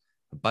out for.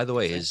 By the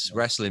way, his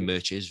wrestling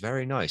merch is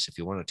very nice if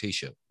you want a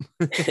t-shirt.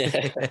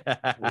 Very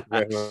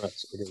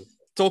much.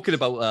 Talking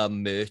about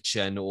merch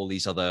and all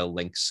these other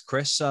links,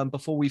 Chris,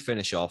 before we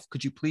finish off,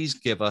 could you please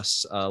give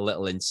us a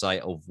little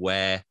insight of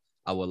where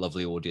our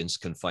lovely audience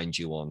can find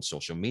you on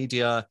social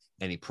media,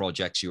 any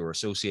projects you're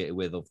associated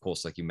with, of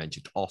course, like you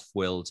mentioned,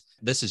 Off-World.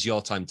 This is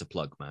your time to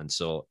plug, man.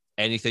 So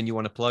anything you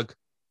want to plug,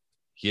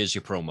 here's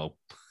your promo.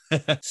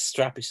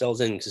 Strap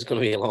yourselves in because it's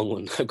going to be a long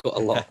one. I've got a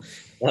lot.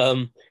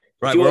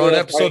 Right, we're on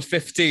episode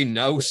 15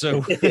 now,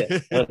 so... Yeah,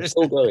 I'm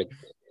still going.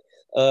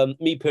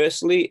 Me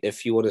personally,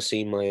 if you want to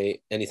see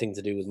anything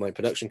to do with my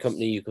production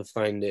company, you can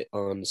find it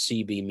on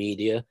CB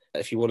Media.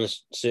 If you want to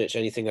search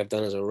anything I've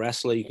done as a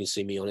wrestler, you can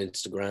see me on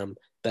Instagram,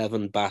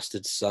 Bevan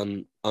Bastard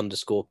Son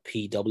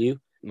 _PW.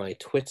 My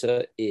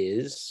Twitter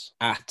is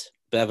at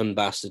Bevan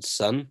Bastard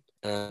Son.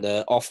 And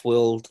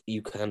Off-World,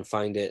 you can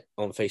find it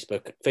on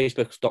Facebook,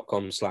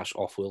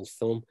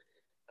 facebook.com/offworldfilm.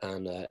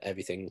 And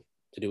everything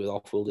to do with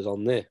Off-World is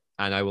on there.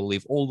 And I will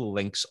leave all the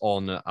links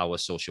on our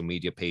social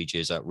media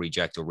pages at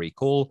Reject or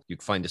Recall. You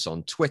can find us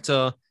on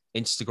Twitter,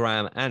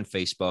 Instagram, and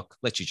Facebook.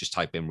 Literally just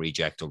type in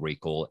Reject or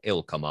Recall.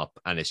 It'll come up,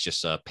 and it's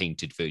just a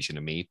painted version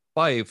of me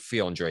by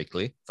Fionn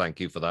Drakely.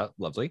 Thank you for that.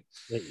 Lovely.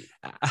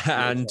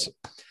 And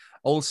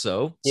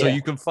also, so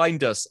you can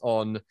find us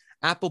on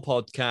Apple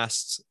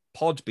Podcasts,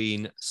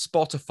 Podbean,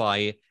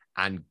 Spotify,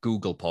 and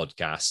Google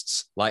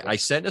Podcasts. Like, I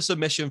sent a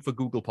submission for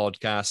Google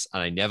Podcasts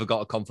and I never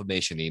got a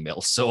confirmation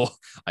email. So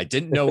I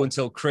didn't know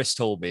until Chris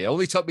told me. It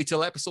only took me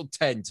till episode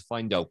 10 to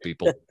find out,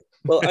 people.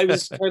 Well, I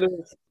was kind of,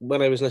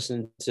 when I was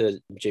listening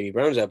to Jamie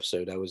Brown's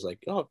episode, I was like,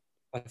 oh,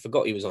 I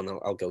forgot he was on.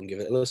 I'll go and give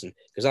it a listen.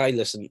 Because I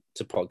listen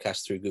to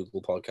podcasts through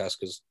Google Podcasts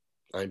because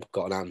I've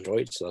got an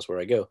Android, so that's where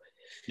I go.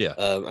 Yeah.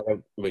 I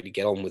don't really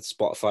get on with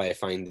Spotify. I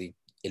find the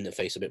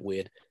interface a bit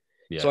weird.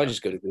 Yeah. So I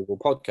just go to Google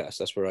Podcasts.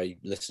 That's where I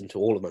listen to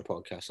all of my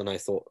podcasts. And I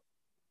thought,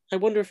 I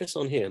wonder if it's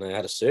on here. And I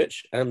had a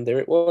search, and there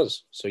it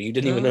was. So you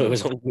didn't even know it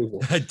was on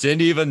Google. I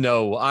didn't even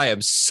know. I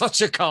am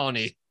such a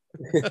carny.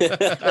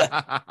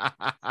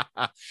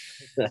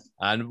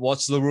 And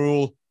what's the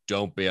rule?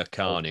 Don't be a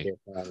carny.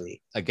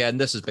 Again,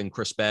 this has been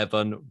Chris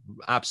Bevan.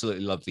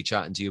 Absolutely lovely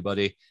chatting to you,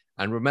 buddy.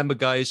 And remember,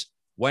 guys,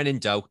 when in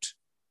doubt,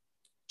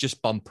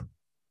 just bump.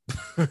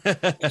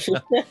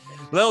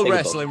 Little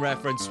wrestling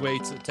reference,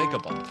 sweet. Take a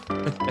bump.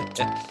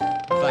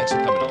 Thanks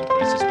for coming on,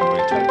 Chris. It's been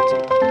great chatting to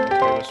you. Thanks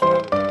very much for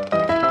having me.